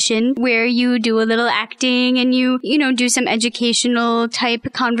standard audition where you do a little acting, and you do some educational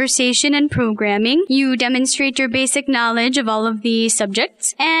type conversation and programming. You demonstrate your basic knowledge of all of the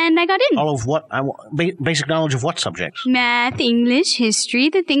subjects, and I got in. All of what? Basic knowledge of what subjects? Math, English, history,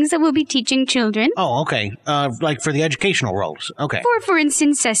 the things that we'll be teaching children. Oh, okay. Like for the educational roles. Okay. For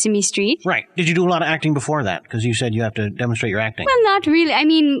instance, Sesame Street. Right. Did you do a lot of acting before that? Because you said you have to demonstrate your acting. Well, not really. I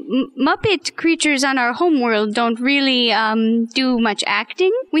mean, Muppet Creatures on our homeworld don't really do much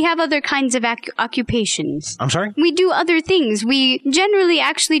acting. We have other kinds of occupations. I'm sorry? We do other things. We generally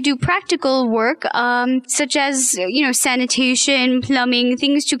actually do practical work, such as, sanitation, plumbing,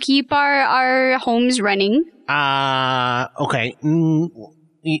 things to keep our homes running. Okay.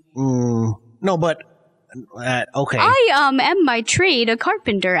 No, but, okay. I, am by trade a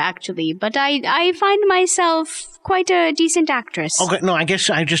carpenter, actually, but I find myself quite a decent actress. Okay, no, I guess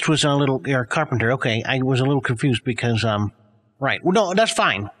I just was you're a carpenter, okay. I was a little confused because, right. Well, no, that's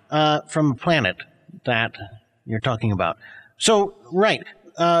fine. From a planet that you're talking about. So, right.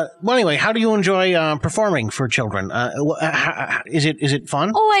 Well, anyway, how do you enjoy performing for children? Is it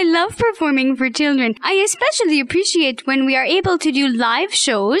fun? Oh, I love performing for children. I especially appreciate when we are able to do live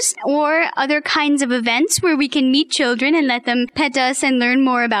shows or other kinds of events where we can meet children and let them pet us and learn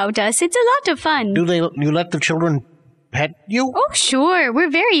more about us. It's a lot of fun. Do you let the children pet you? Oh, sure.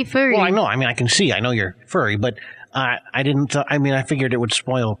 We're very furry. Well, I know. I mean, I can see. I know you're furry, but I figured it would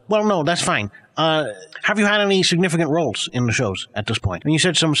spoil. Well, no, that's fine. Have you had any significant roles in the shows at this point? I mean, you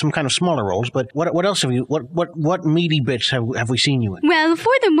said some kind of smaller roles, but what else have you? What meaty bits have we seen you in? Well,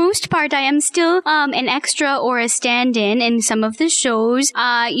 for the most part, I am still an extra or a stand-in in some of the shows.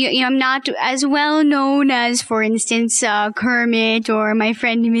 I'm not as well known as, for instance, Kermit or my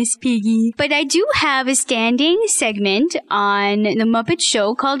friend Miss Piggy, but I do have a standing segment on the Muppet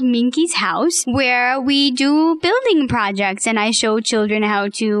Show called Minky's House, where we do building projects, and I show children how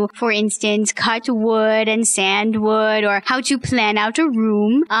to, for instance, cut wood and sand wood, or how to plan out a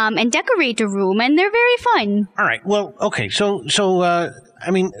room and decorate a room, and they're very fun. All right. Well, okay. So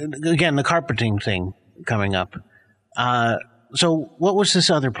I mean, again, the carpeting thing coming up. So what was this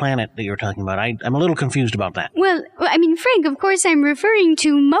other planet that you were talking about? I'm a little confused about that. Well, I mean, Frank, of course I'm referring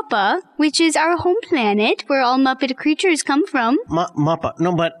to Muppa, which is our home planet where all Muppet creatures come from. Muppa.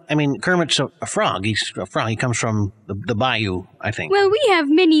 No, but, I mean, Kermit's a frog. He's a frog. He comes from the bayou, I think. Well, we have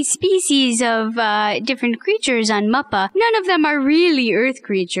many species of different creatures on Muppa. None of them are really Earth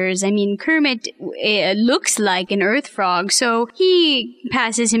creatures. I mean, Kermit looks like an Earth frog, so he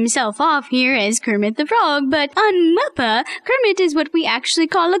passes himself off here as Kermit the Frog, but on Muppa, Kermit is what we actually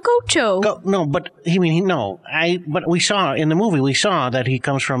call a gocho. But we saw in the movie, that he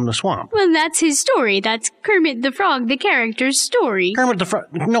comes from the swamp. Well, that's his story. That's Kermit the Frog, the character's story. Kermit the Frog.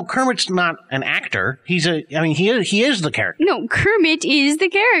 No, Kermit's not an actor. He is the character. No, Kermit is the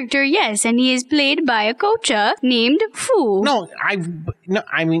character, yes, and he is played by a gocha named Foo. No,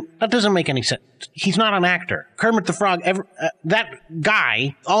 I mean, that doesn't make any sense. He's not an actor. Kermit the Frog, that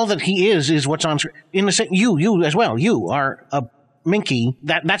guy, all that he is what's on screen. In the you as well. You are a Minky.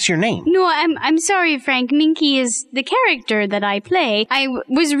 That's your name. No, I'm sorry, Frank. Minky is the character that I play. I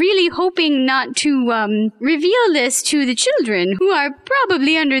was really hoping not to reveal this to the children, who are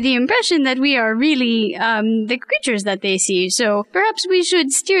probably under the impression that we are really the creatures that they see. So perhaps we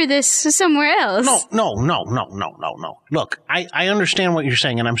should steer this somewhere else. No. Look, I understand what you're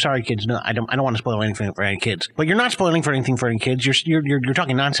saying, and I'm sorry, kids. No, I don't want to spoil anything for any kids. But you're not spoiling for anything for any kids. You're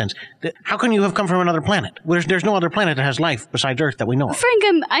talking nonsense. How can you have come from another planet? There's no other planet that has life besides Earth that we know of. Frank,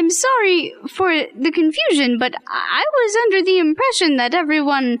 I'm sorry for the confusion, but I was under the impression that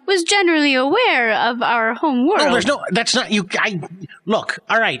everyone was generally aware of our home world. No, that's not you. Look,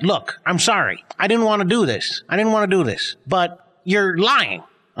 I'm sorry. I didn't want to do this. But you're lying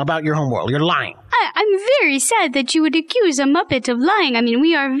about your homeworld. You're lying. I'm very sad that you would accuse a Muppet of lying. I mean,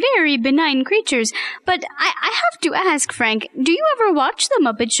 we are very benign creatures. But I have to ask, Frank, do you ever watch The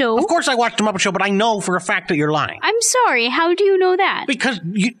Muppet Show? Of course I watch The Muppet Show, but I know for a fact that you're lying. I'm sorry. How do you know that?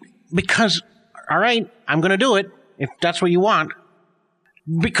 Because, all right, I'm going to do it, if that's what you want.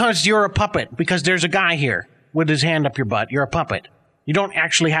 Because you're a puppet. Because there's a guy here with his hand up your butt. You're a puppet. You don't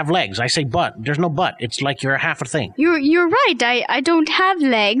actually have legs. I say butt. There's no butt. It's like you're half a thing. You're right. I don't have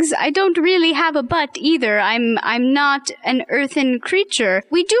legs. I don't really have a butt either. I'm not an earthen creature.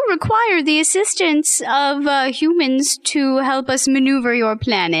 We do require the assistance of humans to help us maneuver your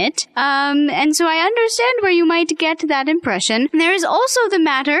planet. And so I understand where you might get that impression. There is also the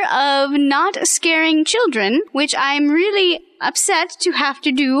matter of not scaring children, which I'm really upset to have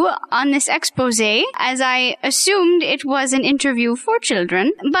to do on this expose, as I assumed it was an interview for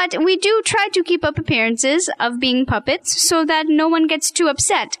children. But we do try to keep up appearances of being puppets so that no one gets too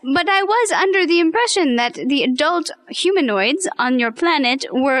upset. But I was under the impression that the adult humanoids on your planet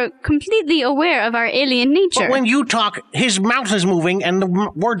were completely aware of our alien nature. But when you talk, his mouth is moving and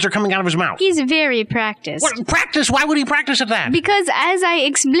the words are coming out of his mouth. He's very practiced. What, practice? Why would he practice at that? Because as I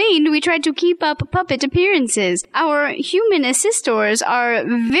explained, we tried to keep up puppet appearances. Our human assistors are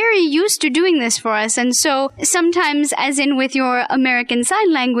very used to doing this for us, and so sometimes, as in with your American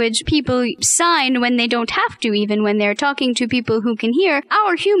Sign Language, people sign when they don't have to, even when they're talking to people who can hear.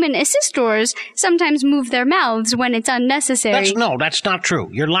 Our human assistors sometimes move their mouths when it's unnecessary. That's not true.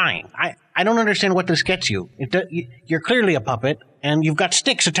 You're lying. I don't understand what this gets you. You're clearly a puppet, and you've got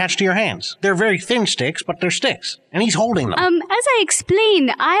sticks attached to your hands. They're very thin sticks, but they're sticks. And he's holding them. As I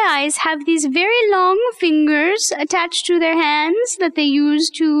explained, eyes have these very long fingers attached to their hands that they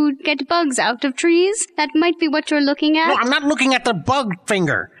use to get bugs out of trees. That might be what you're looking at. No, I'm not looking at the bug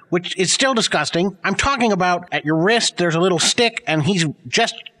finger, which is still disgusting. I'm talking about at your wrist, there's a little stick, and he's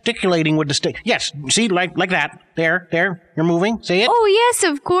gesticulating with the stick. Yes, see, like that. There, you're moving. See it? Oh, yes,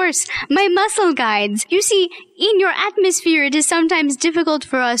 of course. My muscle guides. You see, in your atmosphere, it is sometimes difficult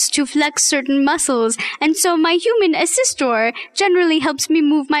for us to flex certain muscles, and so my human assistor generally helps me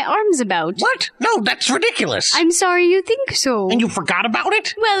move my arms about. What? No, that's ridiculous. I'm sorry you think so. And you forgot about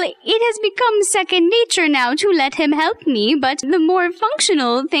it? Well, it has become second nature now to let him help me, but the more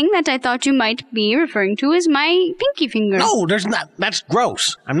functional thing that I thought you might be referring to is my pinky finger. No, there's not. That's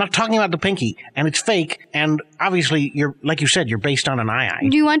gross. I'm not talking about the pinky, and it's fake, and obviously, like you said, you're based on an eye.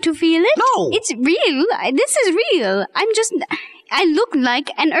 Do you want to feel it? No! It's real. This is real. I look like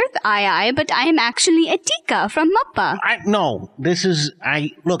an Earth eye, but I am actually a Tika from Mappa. I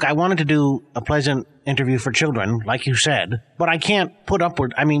wanted to do a pleasant interview for children, like you said, but I can't put up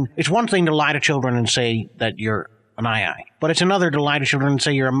with, it's one thing to lie to children and say that you're an eye, but it's another to lie to children and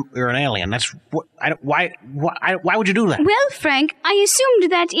say you're an alien. That's why would you do that? Well, Frank, I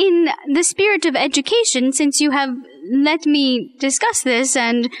assumed that in the spirit of education, since you have let me discuss this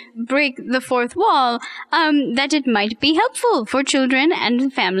and break the fourth wall, that it might be helpful for children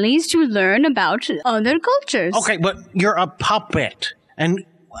and families to learn about other cultures. Okay, but you're a puppet, and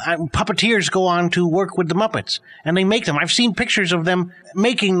puppeteers go on to work with the Muppets, and they make them. I've seen pictures of them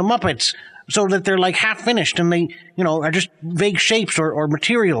making the Muppets so that they're like half finished, and they, are just vague shapes or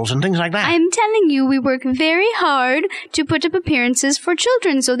materials and things like that. I'm telling you, we work very hard to put up appearances for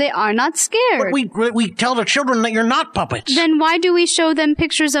children so they are not scared. But we tell the children that you're not puppets. Then why do we show them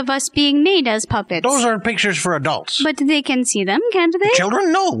pictures of us being made as puppets? Those are pictures for adults. But they can see them, can't they? The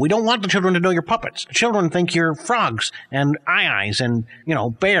children? No, we don't want the children to know you're puppets. The children think you're frogs and eyes and,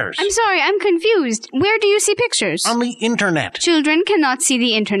 bears. I'm sorry, I'm confused. Where do you see pictures? On the internet. Children cannot see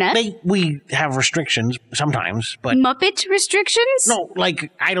the internet? We have restrictions sometimes, but... Muppet restrictions? No,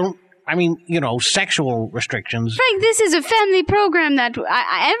 sexual restrictions. Frank, this is a family program that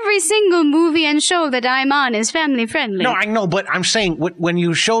every single movie and show that I'm on is family friendly. No, I know, but I'm saying when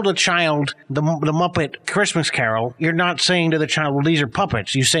you show the child the Muppet Christmas Carol, you're not saying to the child, well, these are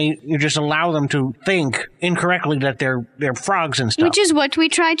puppets. You just allow them to think incorrectly that they're frogs and stuff. Which is what we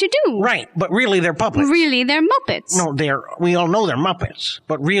try to do. Right, but really they're puppets. Really, they're Muppets. No, we all know they're Muppets,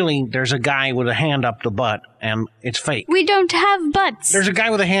 but really there's a guy with a hand up the butt, and it's fake. We don't have butts. There's a guy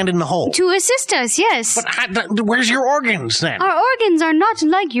with a hand in the hole. To assist us, yes. But where's your organs, then? Our organs are not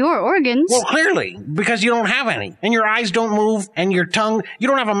like your organs. Well, clearly, because you don't have any. And your eyes don't move, and your tongue, you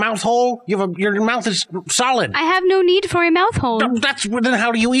don't have a mouth hole. Your mouth is solid. I have no need for a mouth hole. Then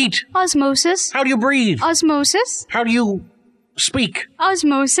how do you eat? Osmosis. How do you breathe? Osmosis. How do you speak?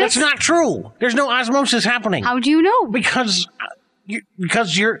 Osmosis. That's not true. There's no osmosis happening. How do you know? Because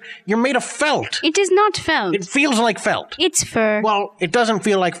you're made of felt. It is not felt. It feels like felt. It's fur. Well, it doesn't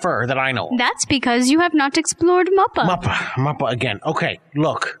feel like fur that I know. That's because you have not explored Mappa. Mappa again. Okay,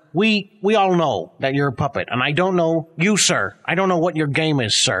 look. We all know that you're a puppet, and I don't know you, sir. I don't know what your game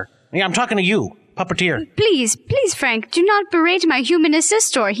is, sir. Yeah, I'm talking to you, puppeteer. Please, Frank, do not berate my human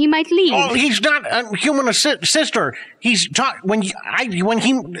assistor. He might leave. Oh, he's not a human assistor.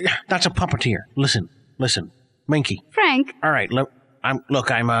 That's a puppeteer. Listen, Minky. Frank. All right,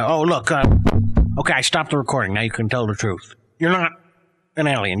 Okay, I stopped the recording. Now you can tell the truth. You're not an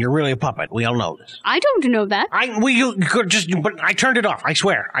alien. You're really a puppet. We all know this. I don't know that. But I turned it off. I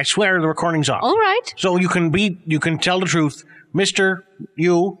swear the recording's off. All right. So you can tell the truth. Mr.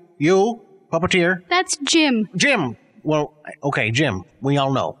 You, puppeteer. That's Jim. Jim. Well, okay, Jim. We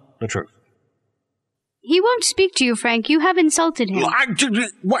all know the truth. He won't speak to you, Frank. You have insulted him.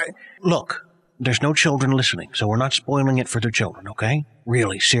 What? Look, there's no children listening, so we're not spoiling it for the children, okay?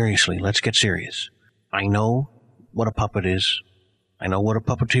 Really, seriously, let's get serious. I know what a puppet is. I know what a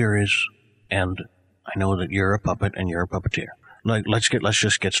puppeteer is. And I know that you're a puppet and you're a puppeteer. Let's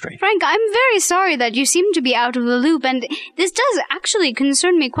just get straight. Frank, I'm very sorry that you seem to be out of the loop, and this does actually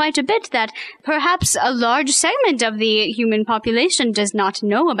concern me quite a bit that perhaps a large segment of the human population does not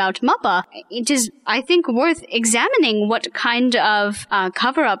know about MUPPA. It is, I think, worth examining what kind of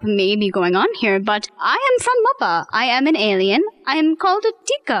cover-up may be going on here, but I am from MUPPA. I am an alien. I am called a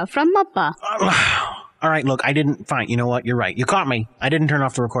Tika from MUPPA. All right, look, I didn't... Fine, you know what? You're right. You caught me. I didn't turn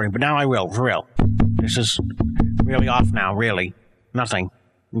off the recording, but now I will, for real. This is really off now, really. Nothing.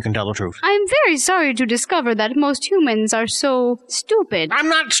 You can tell the truth. I am very sorry to discover that most humans are so stupid. I'm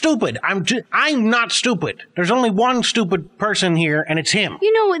not stupid. I'm not stupid. There's only one stupid person here, and it's him.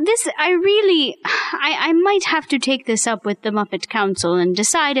 You know, I might have to take this up with the Muppet Council and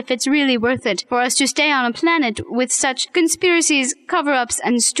decide if it's really worth it for us to stay on a planet with such conspiracies, cover-ups,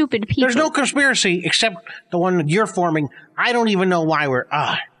 and stupid people. There's no conspiracy except the one that you're forming. I don't even know why we're...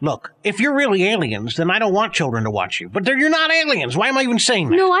 Look, if you're really aliens, then I don't want children to watch you. But you're not aliens. Why am I even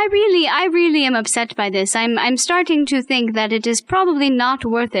saying that? No, I really am upset by this. I'm starting to think that it is probably not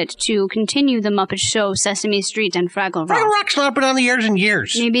worth it to continue the Muppet Show, Sesame Street, and Fraggle Rock. Fraggle Rock's not been on the airs in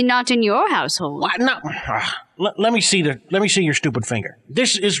years. Maybe not in your household. What? No. Let me see your stupid finger.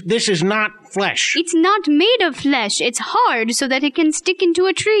 This is not flesh. It's not made of flesh. It's hard so that it can stick into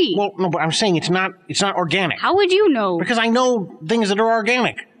a tree. Well, no, but I'm saying it's not organic. How would you know? Because I know things that are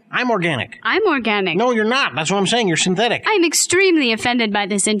organic. I'm organic. I'm organic. No, you're not. That's what I'm saying. You're synthetic. I'm extremely offended by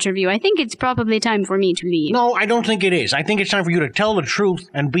this interview. I think it's probably time for me to leave. No, I don't think it is. I think it's time for you to tell the truth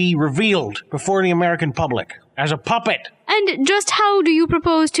and be revealed before the American public as a puppet. And just how do you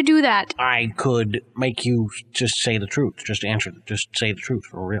propose to do that? I could make you just say the truth. Just say the truth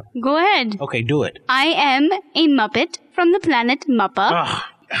for real. Go ahead. Okay, do it. I am a Muppet from the planet Muppa.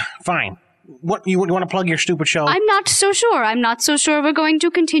 Fine. What, you want to plug your stupid show? I'm not so sure. I'm not so sure we're going to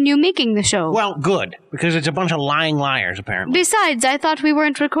continue making the show. Well, good, because it's a bunch of lying liars, apparently. Besides, I thought we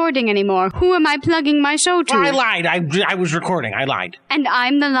weren't recording anymore. Who am I plugging my show to? Well, I lied. I was recording. I lied. And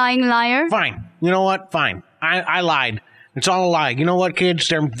I'm the lying liar? Fine. You know what? Fine. I lied. It's all a lie. You know what, kids?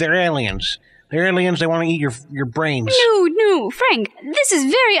 They're aliens. They're aliens. They want to eat your brains. No, Frank. This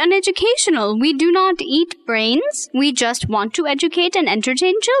is very uneducational. We do not eat brains. We just want to educate and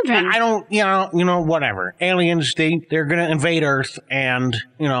entertain children. I don't, whatever. Aliens, they're going to invade Earth and,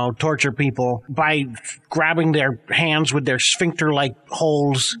 torture people by grabbing their hands with their sphincter-like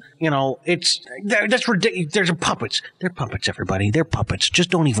holes. That's ridiculous. They're puppets. They're puppets, everybody. They're puppets. Just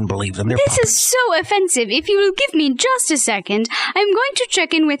don't even believe them. They're puppets. This is so offensive. If you will give me just a second, I'm going to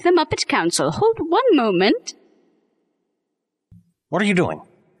check in with the Muppet Council. Hold one moment. What are you doing?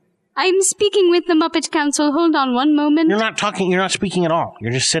 I'm speaking with the Muppet Council. Hold on one moment. You're not talking. You're not speaking at all.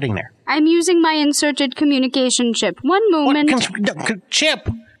 You're just sitting there. I'm using my inserted communication chip. One moment. Chip?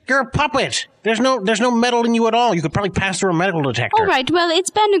 You're a puppet. There's no metal in you at all. You could probably pass through a metal detector. All right, well, it's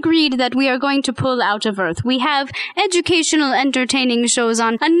been agreed that we are going to pull out of Earth. We have educational, entertaining shows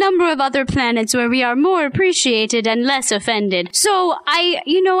on a number of other planets where we are more appreciated and less offended. So, I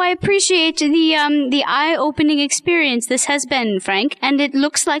appreciate the eye-opening experience this has been, Frank, and it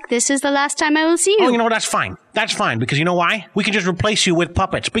looks like this is the last time I will see you. Oh, that's fine. That's fine, because you know why? We can just replace you with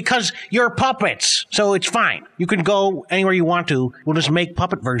puppets, because you're puppets. So it's fine. You can go anywhere you want to. We'll just make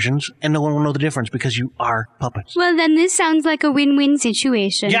puppet versions, and no one will know the difference, because you are puppets. Well, then this sounds like a win-win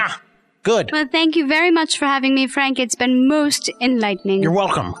situation. Yeah, good. Well, thank you very much for having me, Frank. It's been most enlightening. You're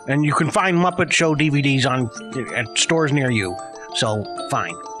welcome. And you can find Muppet Show DVDs at stores near you. So,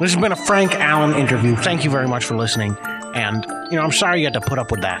 fine. This has been a Frank Allen interview. Thank you very much for listening. And, I'm sorry you had to put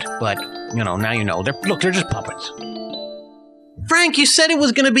up with that. But, now you know. They're just puppets. Frank, you said it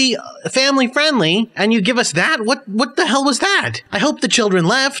was going to be family friendly, and you give us that? What the hell was that? I hope the children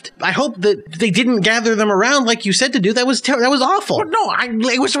left. I hope that they didn't gather them around like you said to do. That was awful. But no,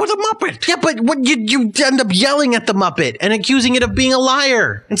 it was with a Muppet. Yeah, but you end up yelling at the Muppet and accusing it of being a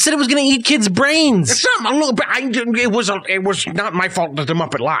liar and said it was going to eat kids' brains. It's not. It was not my fault that the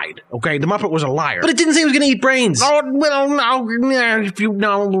Muppet lied. Okay, the Muppet was a liar. But it didn't say it was going to eat brains. Oh well, no.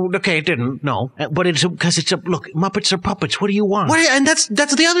 Okay, it didn't. No, but it's because look. Muppets are puppets. What do you want? want? And that's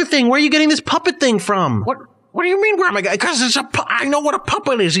the other thing. Where are you getting this puppet thing from? What do you mean, where am I? Because I know what a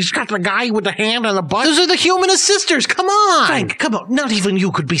puppet is. He's got the guy with the hand on the butt. Those are the Humanist Sisters. Come on. Frank, come on. Not even you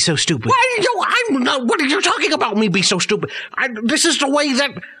could be so stupid. I'm not. What are you talking about? Me be so stupid? This is the way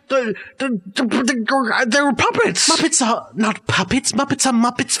that they're puppets. Muppets are not puppets. Muppets are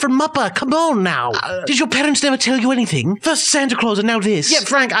Muppets for Muppa. Come on now. Did your parents never tell you anything? First Santa Claus and now this. Yeah,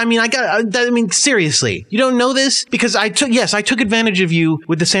 Frank. I mean, seriously, you don't know this because I took advantage of you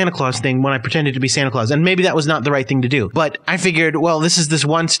with the Santa Claus thing when I pretended to be Santa Claus, and maybe that was not the right thing to do. But I figured, well, this is this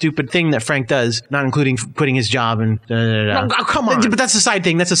one stupid thing that Frank does, not including quitting his job and. No, come on. But that's a side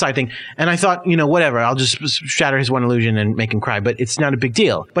thing. That's a side thing. And I thought, whatever. I'll just shatter his one illusion and make him cry. But it's not a big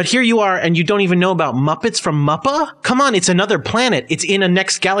deal. But here you are, and you don't even know about Muppets from Muppa? Come on, it's another planet. It's in a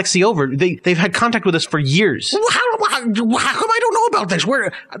next galaxy over. They've had contact with us for years. How come I don't know about this? Where?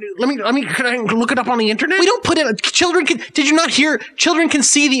 Can I look it up on the internet? We don't put it. Children can. Did you not hear? Children can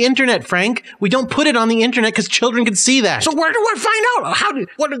see the internet, Frank. We don't put it on the internet because children can see that. So where do I find out?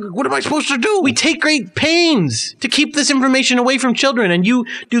 What am I supposed to do? We take great pains to keep this information away from children, and you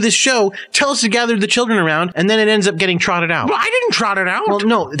do this show, tell us to gather the children around, and then it ends up getting trotted out. Well, I didn't trot it out. Well,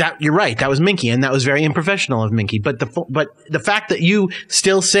 no, you're right. That was Minky, and that was very unprofessional of Minky. But the fact that you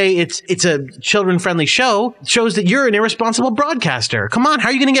still say it's a children-friendly show shows that you're an irresponsible broadcaster. Come on, how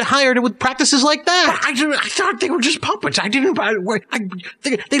are you going to get hired with practices like that? I thought they were just puppets. I didn't.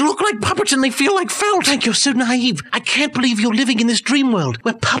 They look like puppets and they feel like felt. Frank, you're so naive. I can't believe you're living in this dream world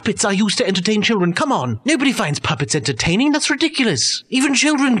where puppets are used to entertain children. Come on. Nobody finds puppets entertaining. That's ridiculous. Even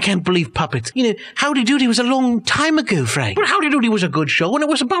children can't believe puppets. Howdy Doody was a long time ago, Frank. But Howdy Doody was a good show and it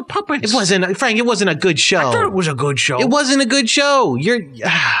was about puppets. It wasn't, Frank, it wasn't a good show. I thought it was a good show. It wasn't a good show.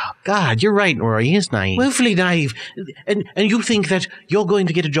 God, you're right, Rory. He is naive. Woefully naive. And you think that you're going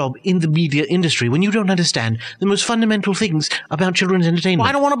to get a job in the media industry when you don't understand the most fundamental things about children's entertainment. Well,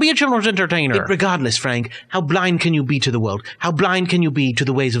 I don't want to be a children's entertainer. Regardless, Frank, how blind can you be to the world? How blind can you be to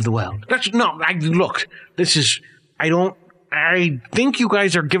the ways of the world? I think you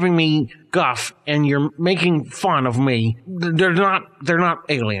guys are giving me guff and you're making fun of me. They're not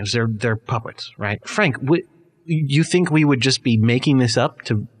aliens. They're puppets, right? Frank, you think we would just be making this up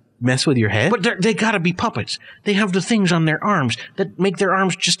to mess with your head? But they gotta be puppets. They have the things on their arms that make their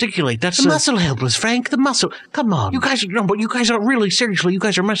arms gesticulate. That's the muscle helpless, Frank. The muscle. Come on. You guys are really seriously, you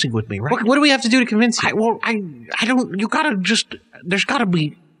guys are messing with me, right? What do we have to do to convince you? I don't, there's gotta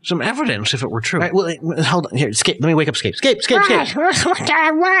be some evidence if it were true. Right, well, hold on. Here, Escape. Let me wake up Escape. Escape.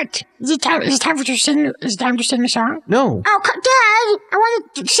 What? Is it time for you to sing? Is it time to sing the song? No. Oh, Dad! I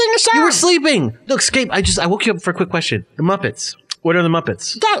want to sing the song. You were sleeping. Look, Escape. I woke you up for a quick question. The Muppets. What are the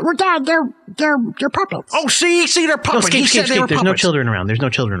Muppets? Dad, they're puppets. Oh, see, they're puppets. No, Escape. There's no children around. There's no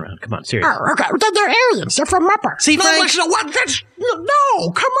children around. Come on, seriously. Oh, okay. They're aliens. They're from Muppa. See, Frank?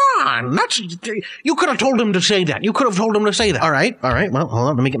 No, come on. You could have told him to say that. All right. Well, hold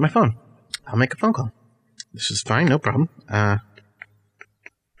on. Let me get my phone. I'll make a phone call. This is fine. No problem. All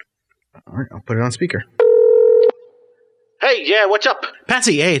right. I'll put it on speaker. Hey, yeah, what's up?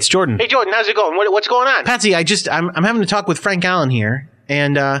 Patsy, hey, it's Jordan. Hey, Jordan, how's it going? What's going on? Patsy, I'm having to talk with Frank Allen here,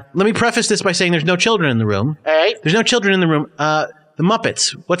 and let me preface this by saying there's no children in the room. All right. There's no children in the room. The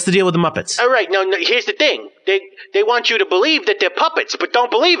Muppets. What's the deal with the Muppets? All right, no, here's the thing. They want you to believe that they're puppets, but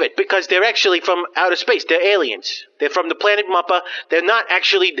don't believe it, because they're actually from outer space. They're aliens. They're from the planet Muppa. They're not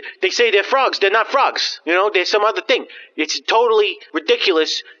actually, they say they're frogs. They're not frogs. They're some other thing. It's totally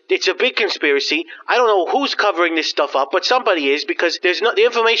ridiculous. It's a big conspiracy. I don't know who's covering this stuff up, but somebody is, because the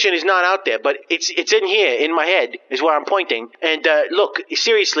information is not out there, but it's in here, in my head, is where I'm pointing. And look,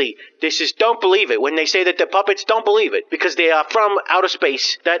 seriously, don't believe it. When they say that they're puppets, don't believe it, because they are from outer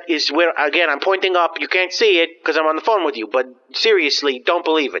space. That is where, again, I'm pointing up. You can't see it because I'm on the phone with you, but seriously, don't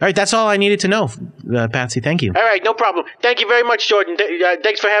believe it. All right, that's all I needed to know, Patsy. Thank you. All right, no problem. Thank you very much, Jordan.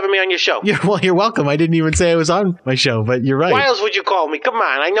 Thanks for having me on your show. You're welcome. I didn't even say I was on my show, but you're right. Why else would you call me? Come on,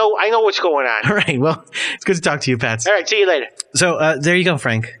 I know what's going on. All right, well, it's good to talk to you, Patsy. All right, see you later. So there you go,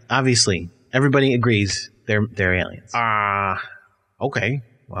 Frank. Obviously, everybody agrees they're aliens. Okay.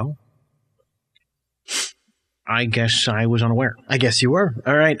 Well, I guess I was unaware. I guess you were.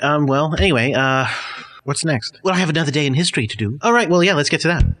 All right. Well, anyway, what's next? Well, I have another day in history to do. All right. Well, yeah, let's get to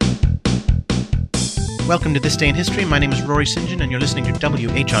that. Welcome to This Day in History. My name is Rory St. John, and you're listening to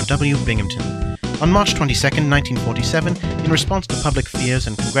WHRW Binghamton. On March 22nd, 1947, in response to public fears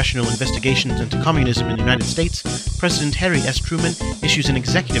and congressional investigations into communism in the United States, President Harry S. Truman issues an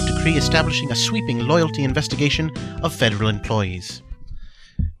executive decree establishing a sweeping loyalty investigation of federal employees.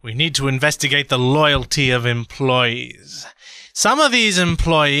 We need to investigate the loyalty of employees. Some of these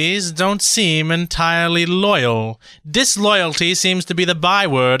employees don't seem entirely loyal. Disloyalty seems to be the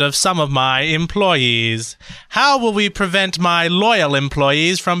byword of some of my employees. How will we prevent my loyal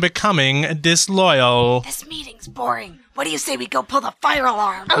employees from becoming disloyal? This meeting's boring. What do you say we go pull the fire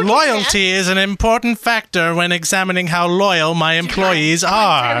alarm? Loyalty is an important factor when examining how loyal my employees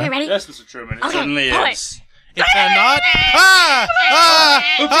are. Are you ready? Yes, Mr. Truman, it Okay, certainly pull is. If they're not...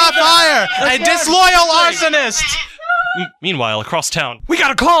 fire! A disloyal arsonist! Meanwhile, across town, we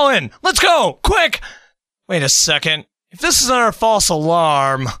gotta call in! Let's go! Quick! Wait a second. If this isn't our false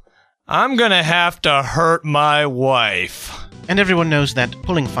alarm, I'm gonna have to hurt my wife. And everyone knows that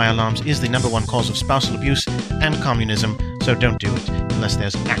pulling fire alarms is the #1 cause of spousal abuse and communism, so don't do it unless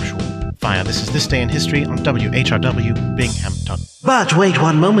there's actual fire. This is This Day in History on WHRW Binghamton. But wait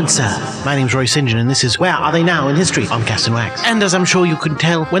one moment, sir. My name's Roy St. John, and this is Where Are They Now in History on Cast and Wax. And as I'm sure you can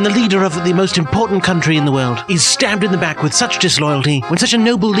tell, when the leader of the most important country in the world is stabbed in the back with such disloyalty, when such a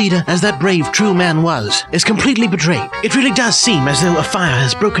noble leader as that brave, true man was, is completely betrayed, it really does seem as though a fire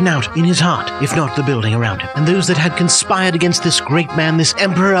has broken out in his heart, if not the building around him. And those that had conspired against this great man, this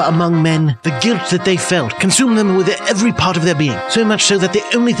emperor among men, the guilt that they felt consumed them with every part of their being, so much so that the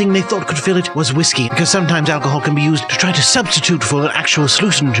only thing they thought could fill it was whiskey, because sometimes alcohol can be used to try to substitute for an actual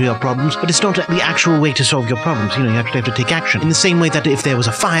solution to your problems, but it's not the actual way to solve your problems. You actually have to take action. In the same way that if there was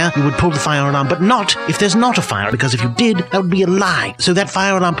a fire, you would pull the fire alarm, but not if there's not a fire, because if you did, that would be a lie. So that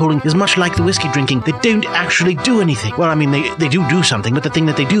fire alarm pulling is much like the whiskey drinking. They don't actually do anything. Well, I mean, they do something, but the thing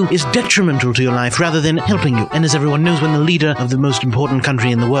that they do is detrimental to your life rather than helping you. And as everyone knows, when the leader of the most important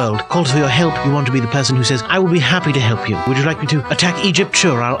country in the world calls for your help, you want to be the person who says, I will be happy to help you. Would you like me to attack Egypt?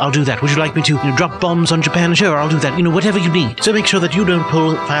 Sure, I'll do that. Would you like me to drop bombs on Japan? Sure, I'll do that. Whatever you need. So make sure that you don't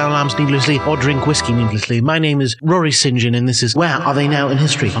pull fire alarms needlessly or drink whiskey needlessly. My name is Rory St. John, and this is Where Are They Now in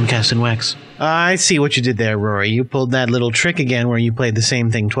History on Cast and Wax. I see what you did there, Rory. You pulled that little trick again where you played the same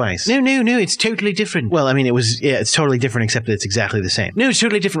thing twice. No, it's totally different. Well, I mean, it's totally different, except that it's exactly the same. No, it's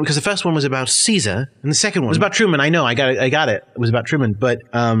totally different because the first one was about Caesar, and the second one was about Truman. I know, I got it. It was about Truman, but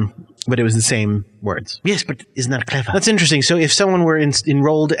it was the same words. Yes, but isn't that clever? That's interesting. So if someone were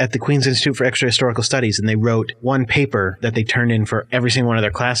enrolled at the Queen's Institute for Extra Historical Studies and they wrote one paper that they turned in for every single one of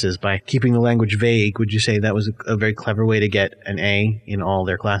their classes by keeping the language vague, would you say that was a very clever way to get an A in all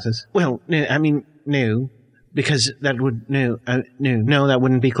their classes? Well, no. Because that would that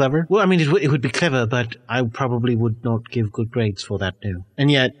wouldn't be clever. Well, I mean, it would be clever, but I probably would not give good grades for that. No,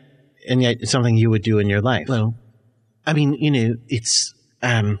 and yet it's something you would do in your life. Well, I mean, it's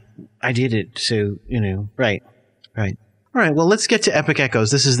I did it, so right. All right, well, let's get to Epic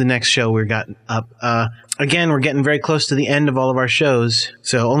Echoes. This is the next show we've got up. Again, we're getting very close to the end of all of our shows,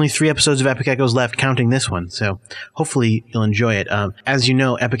 so only 3 episodes of Epic Echoes left, counting this one. So hopefully you'll enjoy it. As you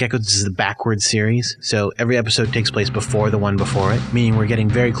know, Epic Echoes is the backwards series, so every episode takes place before the one before it, meaning we're getting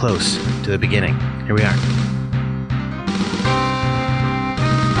very close to the beginning. Here we are.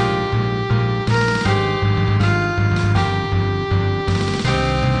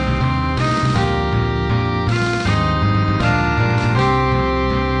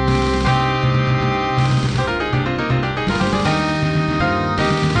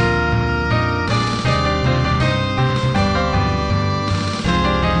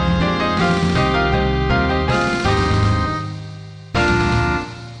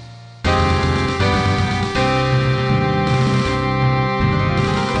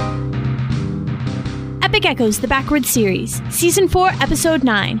 Epic Echoes, the Backward Series, Season 4, Episode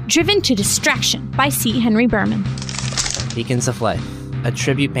 9, Driven to Distraction by C. Henry Berman. Beacons of Life, a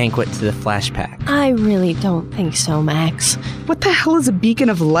tribute banquet to the Flashpack. I really don't think so, Max. What the hell is a beacon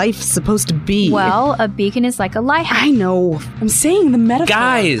of life supposed to be? Well, a beacon is like a lighthouse. I know. I'm saying the metaphor.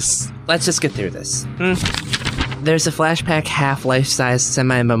 Guys, let's just get through this. There's a Flashpack half-life-size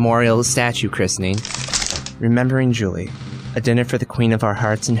semi-memorial statue christening. Remembering Julie, a dinner for the queen of our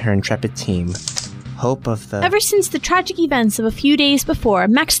hearts and her intrepid team. Hope of the... Ever since the tragic events of a few days before,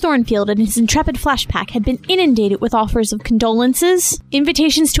 Max Thornfield and his intrepid Flashpack had been inundated with offers of condolences,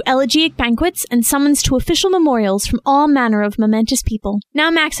 invitations to elegiac banquets, and summons to official memorials from all manner of momentous people.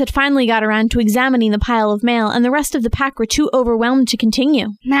 Now Max had finally got around to examining the pile of mail, and the rest of the pack were too overwhelmed to continue.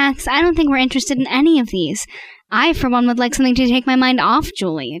 Max, I don't think we're interested in any of these. I, for one, would like something to take my mind off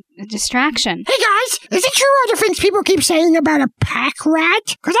Julie. A distraction. Hey guys, is it true all the things people keep saying about a pack rat?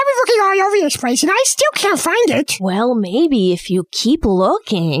 Because I've been looking all over this place and I still can't find it. Well, maybe if you keep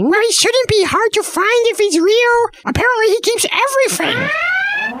looking. Well, he shouldn't be hard to find if he's real. Apparently he keeps everything.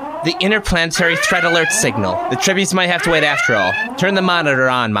 The interplanetary threat alert signal. The tributes might have to wait after all. Turn the monitor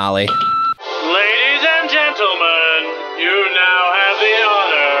on, Molly. Ladies and gentlemen, you now have the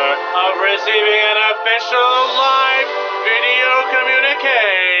honor of receiving an official live video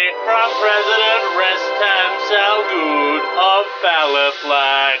communique from President Restam Salgood of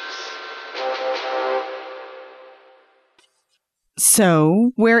Falaflax.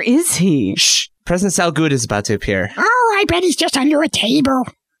 So, where is he? Shh! President Salgood is about to appear. Oh, I bet he's just under a table.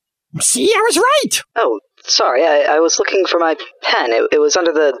 See, I was right. Oh, sorry, I was looking for my pen. It was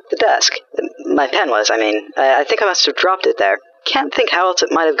under the desk. My pen was, I think I must have dropped it there. Can't think how else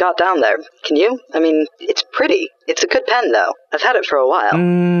it might have got down there. Can you? It's pretty. It's a good pen, though. I've had it for a while.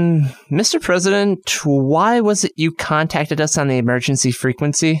 Mr. President, why was it you contacted us on the emergency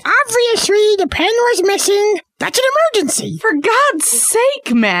frequency? Obviously, the pen was missing. That's an emergency. For God's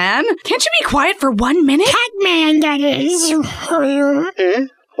sake, man. Can't you be quiet for 1 minute? Catman, that is.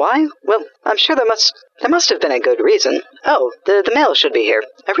 Why? Well, I'm sure there must have been a good reason. Oh, the mail should be here.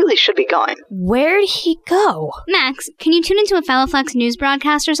 I really should be going. Where'd he go? Max, can you tune into a Falaflax news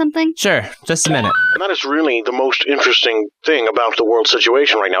broadcast or something? Sure, just a minute. And that is really the most interesting thing about the world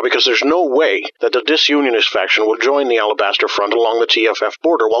situation right now, because there's no way that the disunionist faction will join the Alabaster Front along the TFF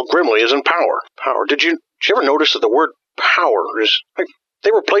border while Grimly is in power. Power. Did you ever notice that the word power is... They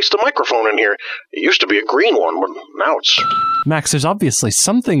replaced the microphone in here. It used to be a green one, but now it's... Max, there's obviously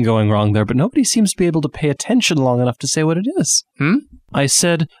something going wrong there, but nobody seems to be able to pay attention long enough to say what it is. I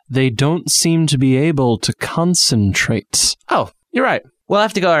said they don't seem to be able to concentrate. Oh, you're right. We'll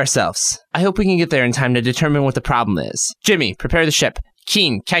have to go ourselves. I hope we can get there in time to determine what the problem is. Jimmy, prepare the ship.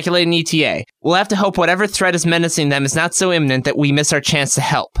 Keen, calculate an ETA. We'll have to hope whatever threat is menacing them is not so imminent that we miss our chance to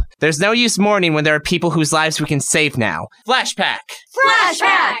help. There's no use mourning when there are people whose lives we can save now. Flashback!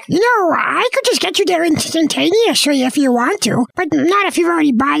 Flashback! I could just get you there instantaneously if you want to, but not if you've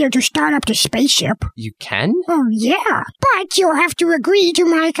already bothered to start up the spaceship. You can? Oh, yeah, but you'll have to agree to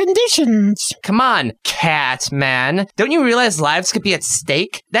my conditions. Come on, Catman. Don't you realize lives could be at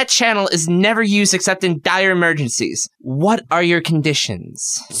stake? That channel is never used except in dire emergencies. What are your conditions?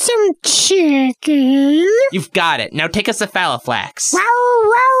 Some chicken. You've got it. Now take us to Falaflax.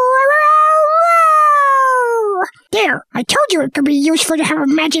 There, I told you it could be useful to have a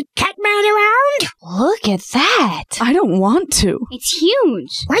magic Catman around. Look at that. I don't want to. It's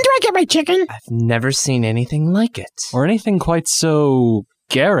huge. When do I get my chicken? I've never seen anything like it. Or anything quite so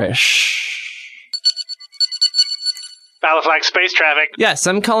garish. Falaflax space traffic. Yes,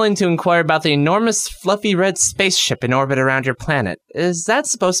 I'm calling to inquire about the enormous fluffy red spaceship in orbit around your planet. Is that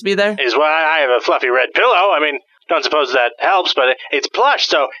supposed to be there? Is why I have a fluffy red pillow. Don't suppose that helps, but it's plush,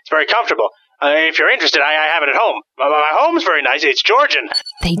 so it's very comfortable. If you're interested, I have it at home. My home's very nice. It's Georgian.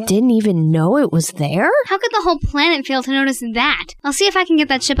 They didn't even know it was there? How could the whole planet fail to notice that? I'll see if I can get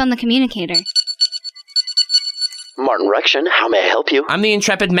that ship on the communicator. Martin Rection, how may I help you? I'm the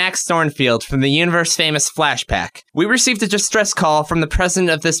intrepid Max Thornfield from the universe-famous Flashback. We received a distress call from the president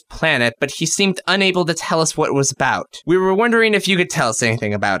of this planet, but he seemed unable to tell us what it was about. We were wondering if you could tell us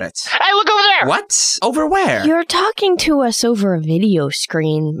anything about it. Hey, look over there! What? Over where? You're talking to us over a video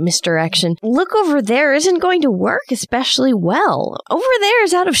screen, Mr. Action. Look over there isn't going to work especially well. Over there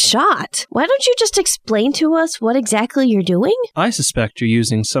is out of shot. Why don't you just explain to us what exactly you're doing? I suspect you're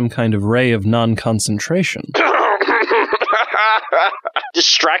using some kind of ray of non-concentration.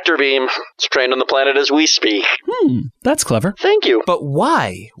 Distractor beam. It's trained on the planet as we speak. That's clever. Thank you. But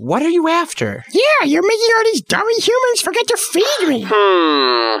why? What are you after? Yeah, you're making all these dummy humans forget to feed me.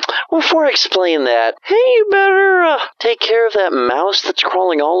 Before I explain that, hey, you better take care of that mouse that's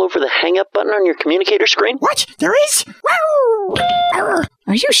crawling all over the hang-up button on your communicator screen. What? There is? Wow!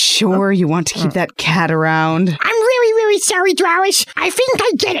 Are you sure you want to keep that cat around? I'm really sorry, Drowis. I think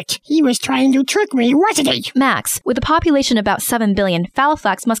I get it. He was trying to trick me, wasn't he? Max, with a population of about 7 billion,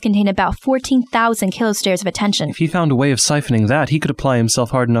 Falaflax must contain about 14,000 kilostares of attention. If he found a way of siphoning that, he could apply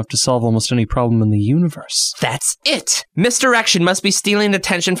himself hard enough to solve almost any problem in the universe. That's it! Misdirection must be stealing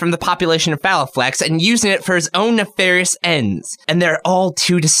attention from the population of Falaflax and using it for his own nefarious ends. And they're all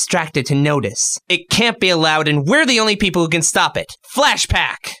too distracted to notice. It can't be allowed, and we're the only people who can stop it.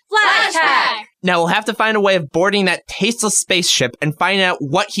 Flashback! Flashback! Now we'll have to find a way of boarding that tasteless spaceship and find out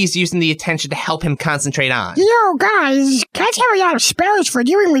what he's using the attention to help him concentrate on. Guys, cats have a lot of spells for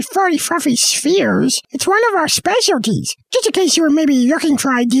dealing with 40 fluffy spheres. It's one of our specialties. Just in case you were maybe looking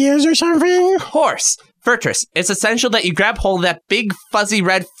for ideas or something. Horse! Fertress, it's essential that you grab hold of that big, fuzzy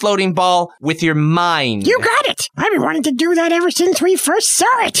red floating ball with your mind. You got it! I've been wanting to do that ever since we first saw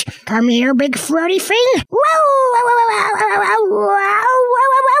it. Come here, big floaty thing.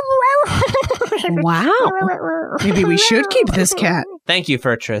 Wow. Maybe we should keep this cat. Thank you,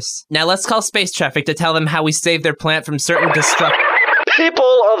 Fertress. Now let's call space traffic to tell them how we saved their plant from certain destruction.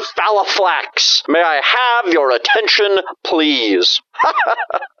 People of Falaflax, may I have your attention, please?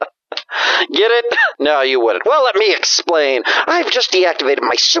 Get it? No, you wouldn't. Well, let me explain. I've just deactivated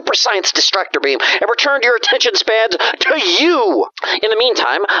my super science distractor beam and returned your attention spans to you. In the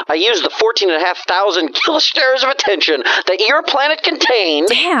meantime, I used the 14,500 kiloshares of attention that your planet contained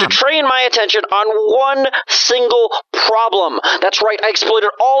to train my attention on one single problem. That's right, I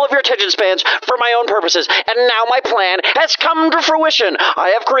exploited all of your attention spans for my own purposes, and now my plan has come to fruition. I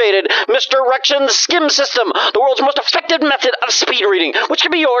have created Misdirection's Skim System, the world's most effective method of speed reading, which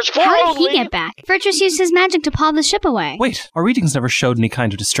can be yours for How did he get back? Virtus used his magic to paw the ship away. Wait, our readings never showed any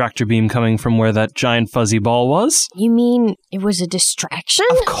kind of distractor beam coming from where that giant fuzzy ball was? You mean it was a distraction?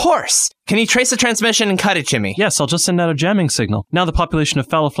 Of course! Can you trace the transmission and cut it, Jimmy? Yes, I'll just send out a jamming signal. Now the population of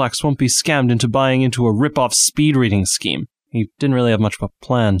Falaflax won't be scammed into buying into a rip-off speed reading scheme. He didn't really have much of a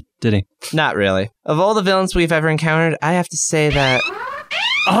plan, did he? Not really. Of all the villains we've ever encountered, I have to say that...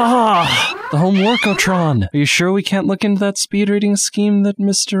 The home workotron. Are you sure we can't look into that speed reading scheme that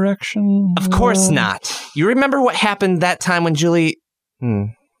Misdirection? Of course not. You remember what happened that time when Julie...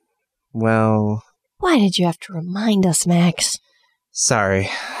 Well... Why did you have to remind us, Max? Sorry.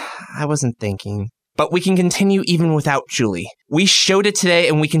 I wasn't thinking. But we can continue even without Julie. We showed it today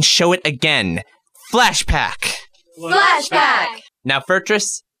and we can show it again. Flashpack! Flashback! Now,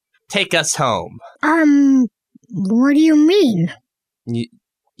 Fertress, take us home. What do you mean?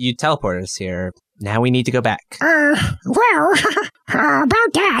 You teleported us here. Now we need to go back. Well,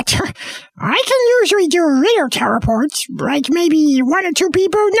 about that, I can usually do radio teleports, like maybe 1 or 2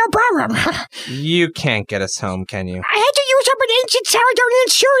 people, no problem. You can't get us home, can you? I had to use up an ancient Saladonian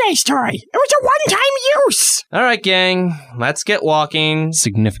shoelace toy. It was a one-time use. All right, gang, let's get walking.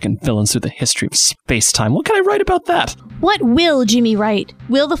 Significant villains through the history of space-time. What can I write about that? What will Jimmy write?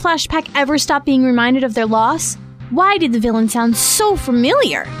 Will the Flashpack ever stop being reminded of their loss? Why did the villain sound so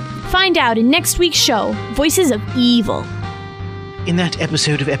familiar? Find out in next week's show, Voices of Evil. In that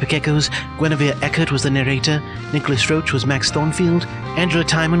episode of Epic Echoes, Guinevere Eckert was the narrator, Nicholas Roach was Max Thornfield, Angela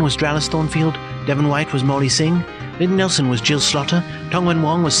Timon was Dralis Thornfield, Devon White was Molly Singh, Lynn Nelson was Jill Slaughter, Tongwen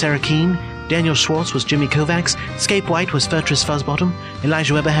Wong was Sarah Keane, Daniel Schwartz was Jimmy Kovacs, Scape White was Fertress Fuzzbottom,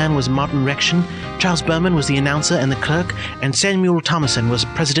 Elijah Weberhan was Martin Rection, Charles Berman was the announcer and the clerk, and Samuel Thomason was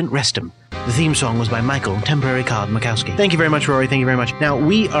President Restum. The theme song was by Michael Temporary Card Makowski. Thank you very much, Rory. Thank you very much. Now,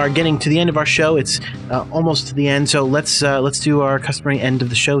 we are getting to the end of our show. It's almost to the end, so let's do our customary end of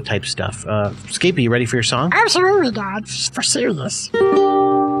the show type stuff. Scape, are you ready for your song? Absolutely, God. For serious.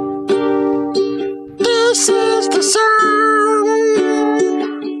 This is the song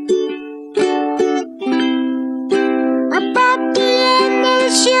about the end of the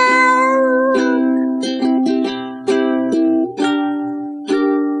show.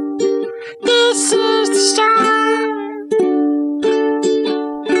 This is the song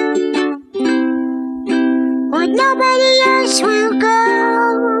where nobody else will go.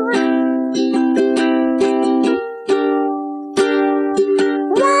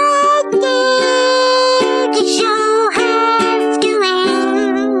 What did the show have to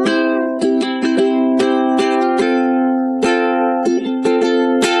end?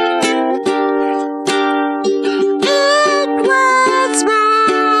 It was my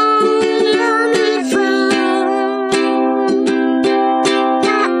only friend, my only friend in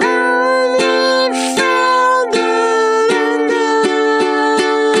the night.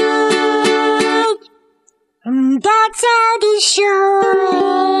 That's how the show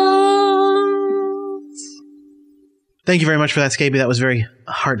ends. Thank you very much for that, Scapey. That was very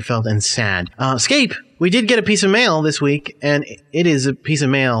heartfelt and sad. Scape, we did get a piece of mail this week, and it is a piece of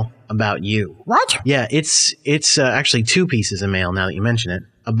mail about you. What? Yeah, it's actually 2 pieces of mail now that you mention it,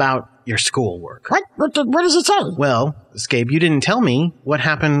 about your schoolwork. What? What does it say? Well, Scape, you didn't tell me what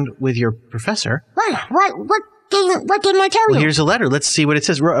happened with your professor. What didn't I tell you? Well, here's a letter. Let's see what it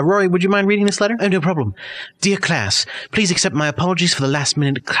says. Rory, would you mind reading this letter? Oh, no problem. Dear class, please accept my apologies for the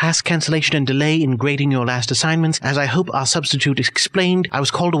last-minute class cancellation and delay in grading your last assignments. As I hope our substitute explained, I was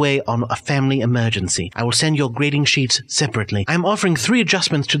called away on a family emergency. I will send your grading sheets separately. I am offering 3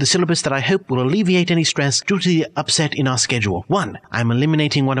 adjustments to the syllabus that I hope will alleviate any stress due to the upset in our schedule. 1, I am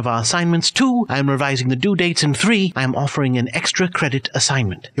eliminating one of our assignments. 2, I am revising the due dates. And 3, I am offering an extra credit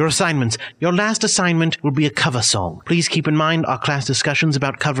assignment. Your assignments. Your last assignment will be a cover song. Please keep in mind our class discussions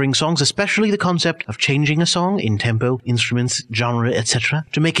about covering songs, especially the concept of changing a song in tempo, instruments, genre, etc.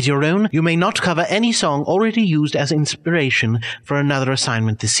 To make it your own, you may not cover any song already used as inspiration for another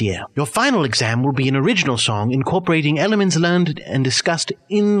assignment this year. Your final exam will be an original song incorporating elements learned and discussed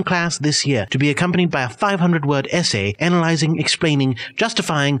in class this year, to be accompanied by a 500-word essay analyzing, explaining,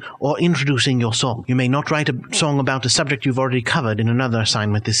 justifying, or introducing your song. You may not write a song about a subject you've already covered in another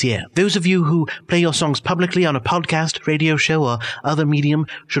assignment this year. Those of you who play your songs publicly are on a podcast, radio show, or other medium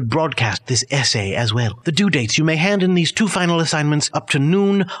should broadcast this essay as well. The due dates: you may hand in these 2 final assignments up to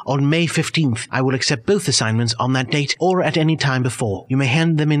noon on May 15th. I will accept both assignments on that date or at any time before. You may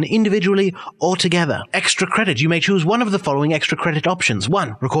hand them in individually or together. Extra credit: you may choose one of the following extra credit options.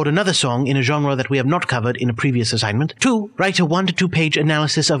 1. Record another song in a genre that we have not covered in a previous assignment. 2. Write a 1 to 2 page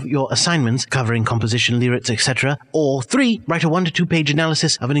analysis of your assignments, covering composition, lyrics, etc. Or 3. Write a 1 to 2 page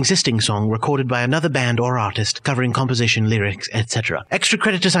analysis of an existing song recorded by another band or artist, covering composition, lyrics, etc. Extra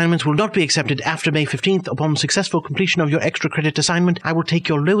credit assignments will not be accepted after May 15th. Upon successful completion of your extra credit assignment, I will take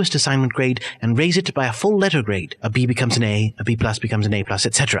your lowest assignment grade and raise it by a full letter grade. A B becomes an A, a B plus becomes an A plus,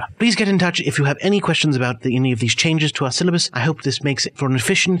 etc. Please get in touch if you have any questions about any of these changes to our syllabus. I hope this makes it for an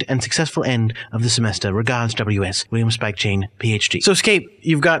efficient and successful end of the semester. Regards, W.S. William Spike Chain, PhD. So, Scape,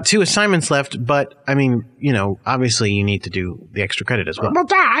 you've got 2 assignments left, but, I mean, obviously you need to do the extra credit as well.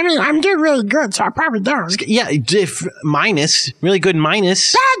 But I'm doing really good, so I probably don't. Yeah, if minus, really good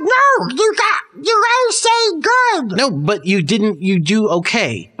minus. Dad, no! You always say good! No, but you do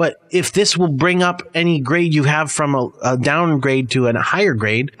okay. But if this will bring up any grade you have from a downgrade to a higher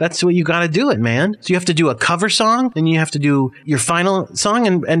grade, that's what you gotta do it, man. So you have to do a cover song, then you have to do your final song,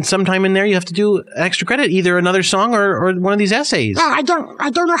 and sometime in there you have to do extra credit, either another song or one of these essays. No, I don't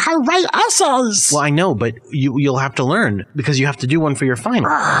know how to write essays. Well, I know, but you'll have to learn, because you have to do one for your final.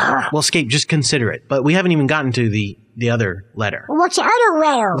 Well, Scape, just consider it. But we haven't even gotten to the other letter. What's the other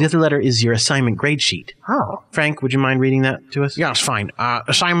letter? The other letter is your assignment grade sheet. Oh. Frank, would you mind reading that to us? Yeah, it's fine.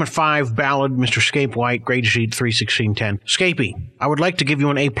 Assignment 5, Ballad, Mr. Scape White, grade sheet 31610. Scapey, I would like to give you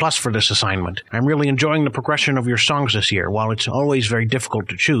an A+ for this assignment. I'm really enjoying the progression of your songs this year. While it's always very difficult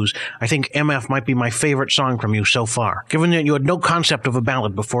to choose, I think MF might be my favorite song from you so far. Given that you had no concept of a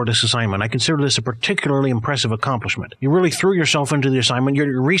ballad before this assignment, I consider this a particularly impressive accomplishment. You really threw yourself into the assignment.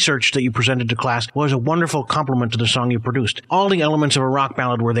 Your research that you presented to class was a wonderful compliment to the song you produced. All the elements of a rock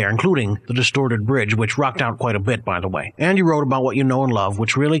ballad were there, including the distorted bridge, which rocked out quite a bit, by the way. And you wrote about what you know and love,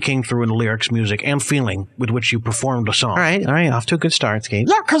 which really came through in the lyrics, music, and feeling with which you performed the song. All right, off to a good start, Skate.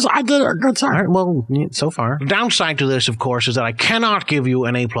 Yeah, because I did a good song. All right, well, so far. The downside to this, of course, is that I cannot give you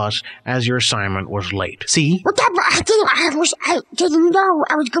an A+, as your assignment was late. See? Well, I didn't know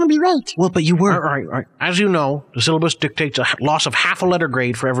I was going to be late. Well, but you were. All right. As you know, the syllabus dictates a loss of half a letter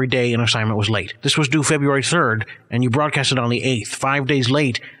grade for every day an assignment was late. This was due February 3rd, and you broadcasted on the 8th. 5 days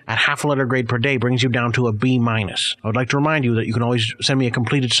late at half a letter grade per day brings you down to a B-. I would like to remind you that you can always send me a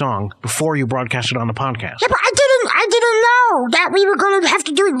completed song before you broadcast it on the podcast. Yeah, but I didn't know that we were going to have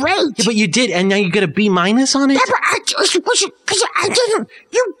to do it late. Yeah, but you did, and now you get a B- on it? Yeah, but because I didn't.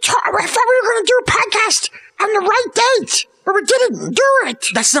 I thought we were going to do a podcast on the right date. But we didn't do it.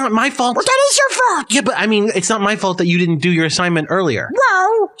 That's not my fault. Well, that is your fault. Yeah, but I mean, it's not my fault that you didn't do your assignment earlier.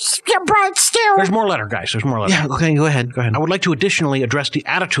 Well, but still. There's more letter, guys. There's more letter. Yeah, okay, go ahead. I would like to additionally address the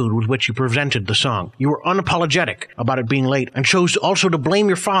attitude with which you presented the song. You were unapologetic about it being late and chose also to blame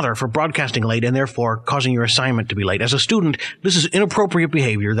your father for broadcasting late and therefore causing your assignment to be late. As a student, this is inappropriate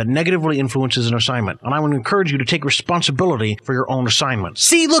behavior that negatively influences an assignment, and I would encourage you to take responsibility for your own assignments.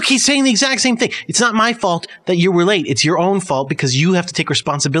 See, look, he's saying the exact same thing. It's not my fault that you were late. It's your own fault because you have to take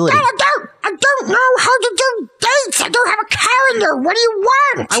responsibility. I don't know how to do dates. I don't have a calendar. What do you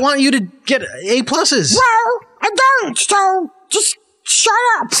want? I want you to get A+. Well, I don't, so just shut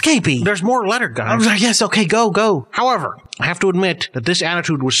up. Scapey. There's more letter, guys. Yes, okay, go. However, I have to admit that this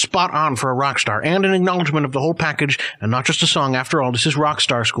attitude was spot on for a rock star and an acknowledgement of the whole package and not just a song. After all, this is rock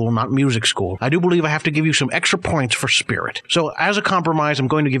star school, not music school. I do believe I have to give you some extra points for spirit. So as a compromise, I'm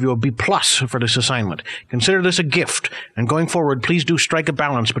going to give you a B+ for this assignment. Consider this a gift, and going forward, please do strike a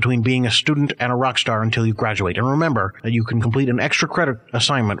balance between being a student and a rock star until you graduate. And remember that you can complete an extra credit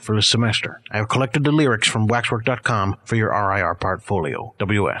assignment for this semester. I have collected the lyrics from waxwork.com for your RIR portfolio.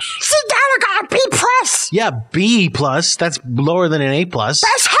 WS. See, Dad, I got a B+. Yeah, B+. That's lower than an A+. That's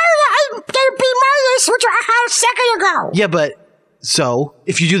higher than a B-, which I had a second ago. Yeah, but so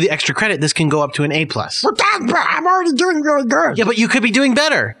if you do the extra credit, this can go up to an A+. Well, Dad, but I'm already doing really good. Yeah, but you could be doing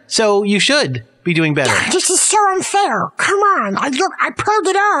better. So you should be doing better. This is so unfair. Come on. I pulled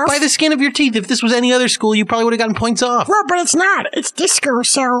it off. By the skin of your teeth. If this was any other school, you probably would have gotten points off. Well, but it's not. It's disco,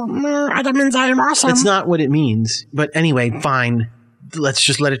 so that means I am awesome. It's not what it means. But anyway, fine. Let's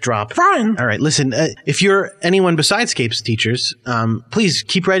just let it drop. Fine. All right, listen, if you're anyone besides Scape's teachers, please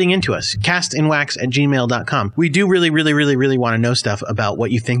keep writing into us, castinwax@gmail.com. We do really want to know stuff about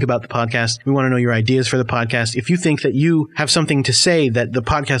what you think about the podcast. We want to know your ideas for the podcast. If you think that you have something to say that the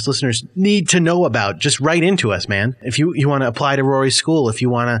podcast listeners need to know about, just write into us, man. If you want to apply to Rory's school, if you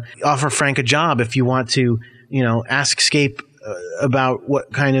want to offer Frank a job, if you want to, ask Scape about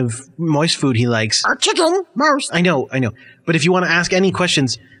what kind of moist food he likes. Chicken, most. I know. But if you want to ask any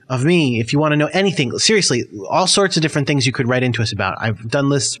questions of me, if you want to know anything, seriously, all sorts of different things you could write into us about. I've done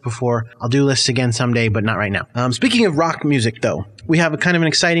lists before. I'll do lists again someday, but not right now. Speaking of rock music, though, we have a kind of an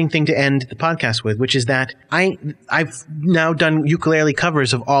exciting thing to end the podcast with, which is that I've now done ukulele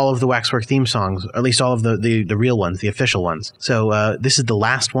covers of all of the Waxwork theme songs, or at least all of the real ones, the official ones. So this is the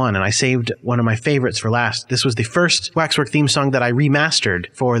last one, and I saved one of my favorites for last. This was the first Waxwork theme song that I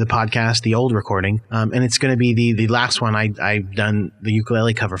remastered for the podcast, the old recording, and it's going to be the last one I've done the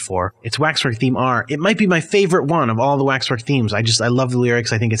ukulele cover for. It's Waxwork Theme R. It might be my favorite one of all the Waxwork themes. I love the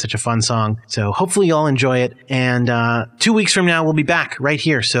lyrics. I think it's such a fun song. So hopefully you all enjoy it. And 2 weeks from now, we'll be back right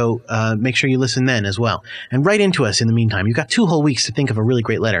here. So make sure you listen then as well. And write into us in the meantime. You've got 2 whole weeks to think of a really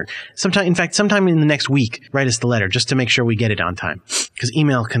great letter. Sometime in the next week, write us the letter just to make sure we get it on time. Because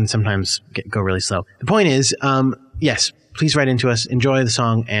email can sometimes go really slow. The point is, yes, please write into us. Enjoy the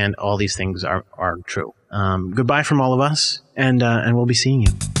song, and all these things are true. Goodbye from all of us, and we'll be seeing you.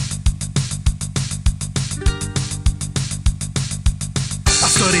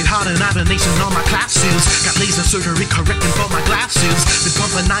 Studied hard and I've been acing all my classes. Got laser surgery correcting for my glasses. Been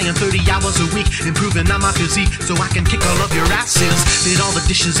pumping 9 and 30 hours a week, improving on my physique so I can kick all of your asses. Did all the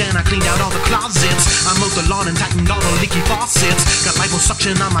dishes and I cleaned out all the closets. I mowed the lawn and tightened all the leaky faucets. Got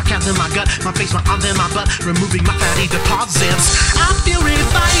liposuction on my calves and my gut, my face, my arms and my butt, removing my fatty deposits. I feel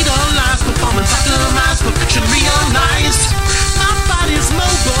revitalized, performance optimized, perfection realized. My body's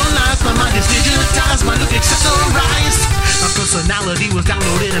mobilized, my mind is digitized, my look accessorized. My personality was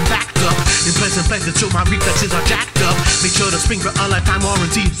downloaded and backed up in pleasant places till my reflexes are jacked up. Make sure to spring for a lifetime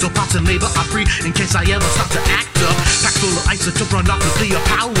warranty so parts and labor are free in case I ever start to act up. Packed full of isotope run off nuclear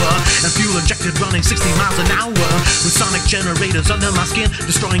power and fuel injected running 60 miles an hour. With sonic generators under my skin,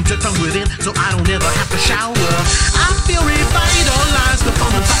 destroying dirt from within so I don't ever have to shower. I feel revitalized,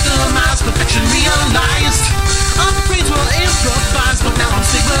 performance optimized, perfection realized. Upgrades were improvised, but now I'm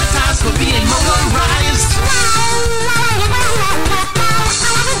stigmatized for being motorized.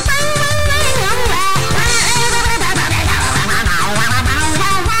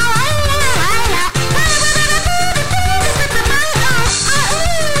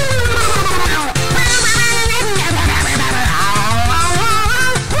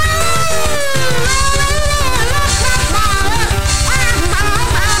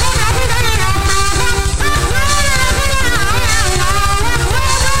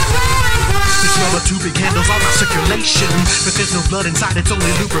 Two big handles on my circulation, but there's no blood inside, it's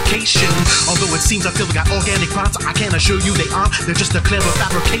only lubrication. Although it seems I still got organic parts, I can assure you they aren't, they're just a clever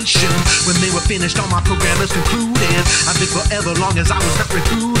fabrication. When they were finished, all my programmers concluded I've lived forever long as I was not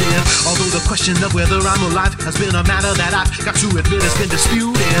recruited. Although the question of whether I'm alive has been a matter that I've got to admit has been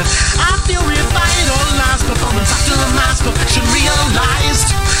disputed. I feel revitalized, performance optimized, perfection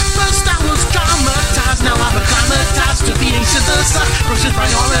realized. First I was traumatized, now I've acclimatized to being synthesized. Versus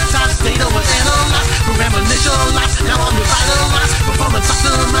prioritized, data was analyzed, program initialized.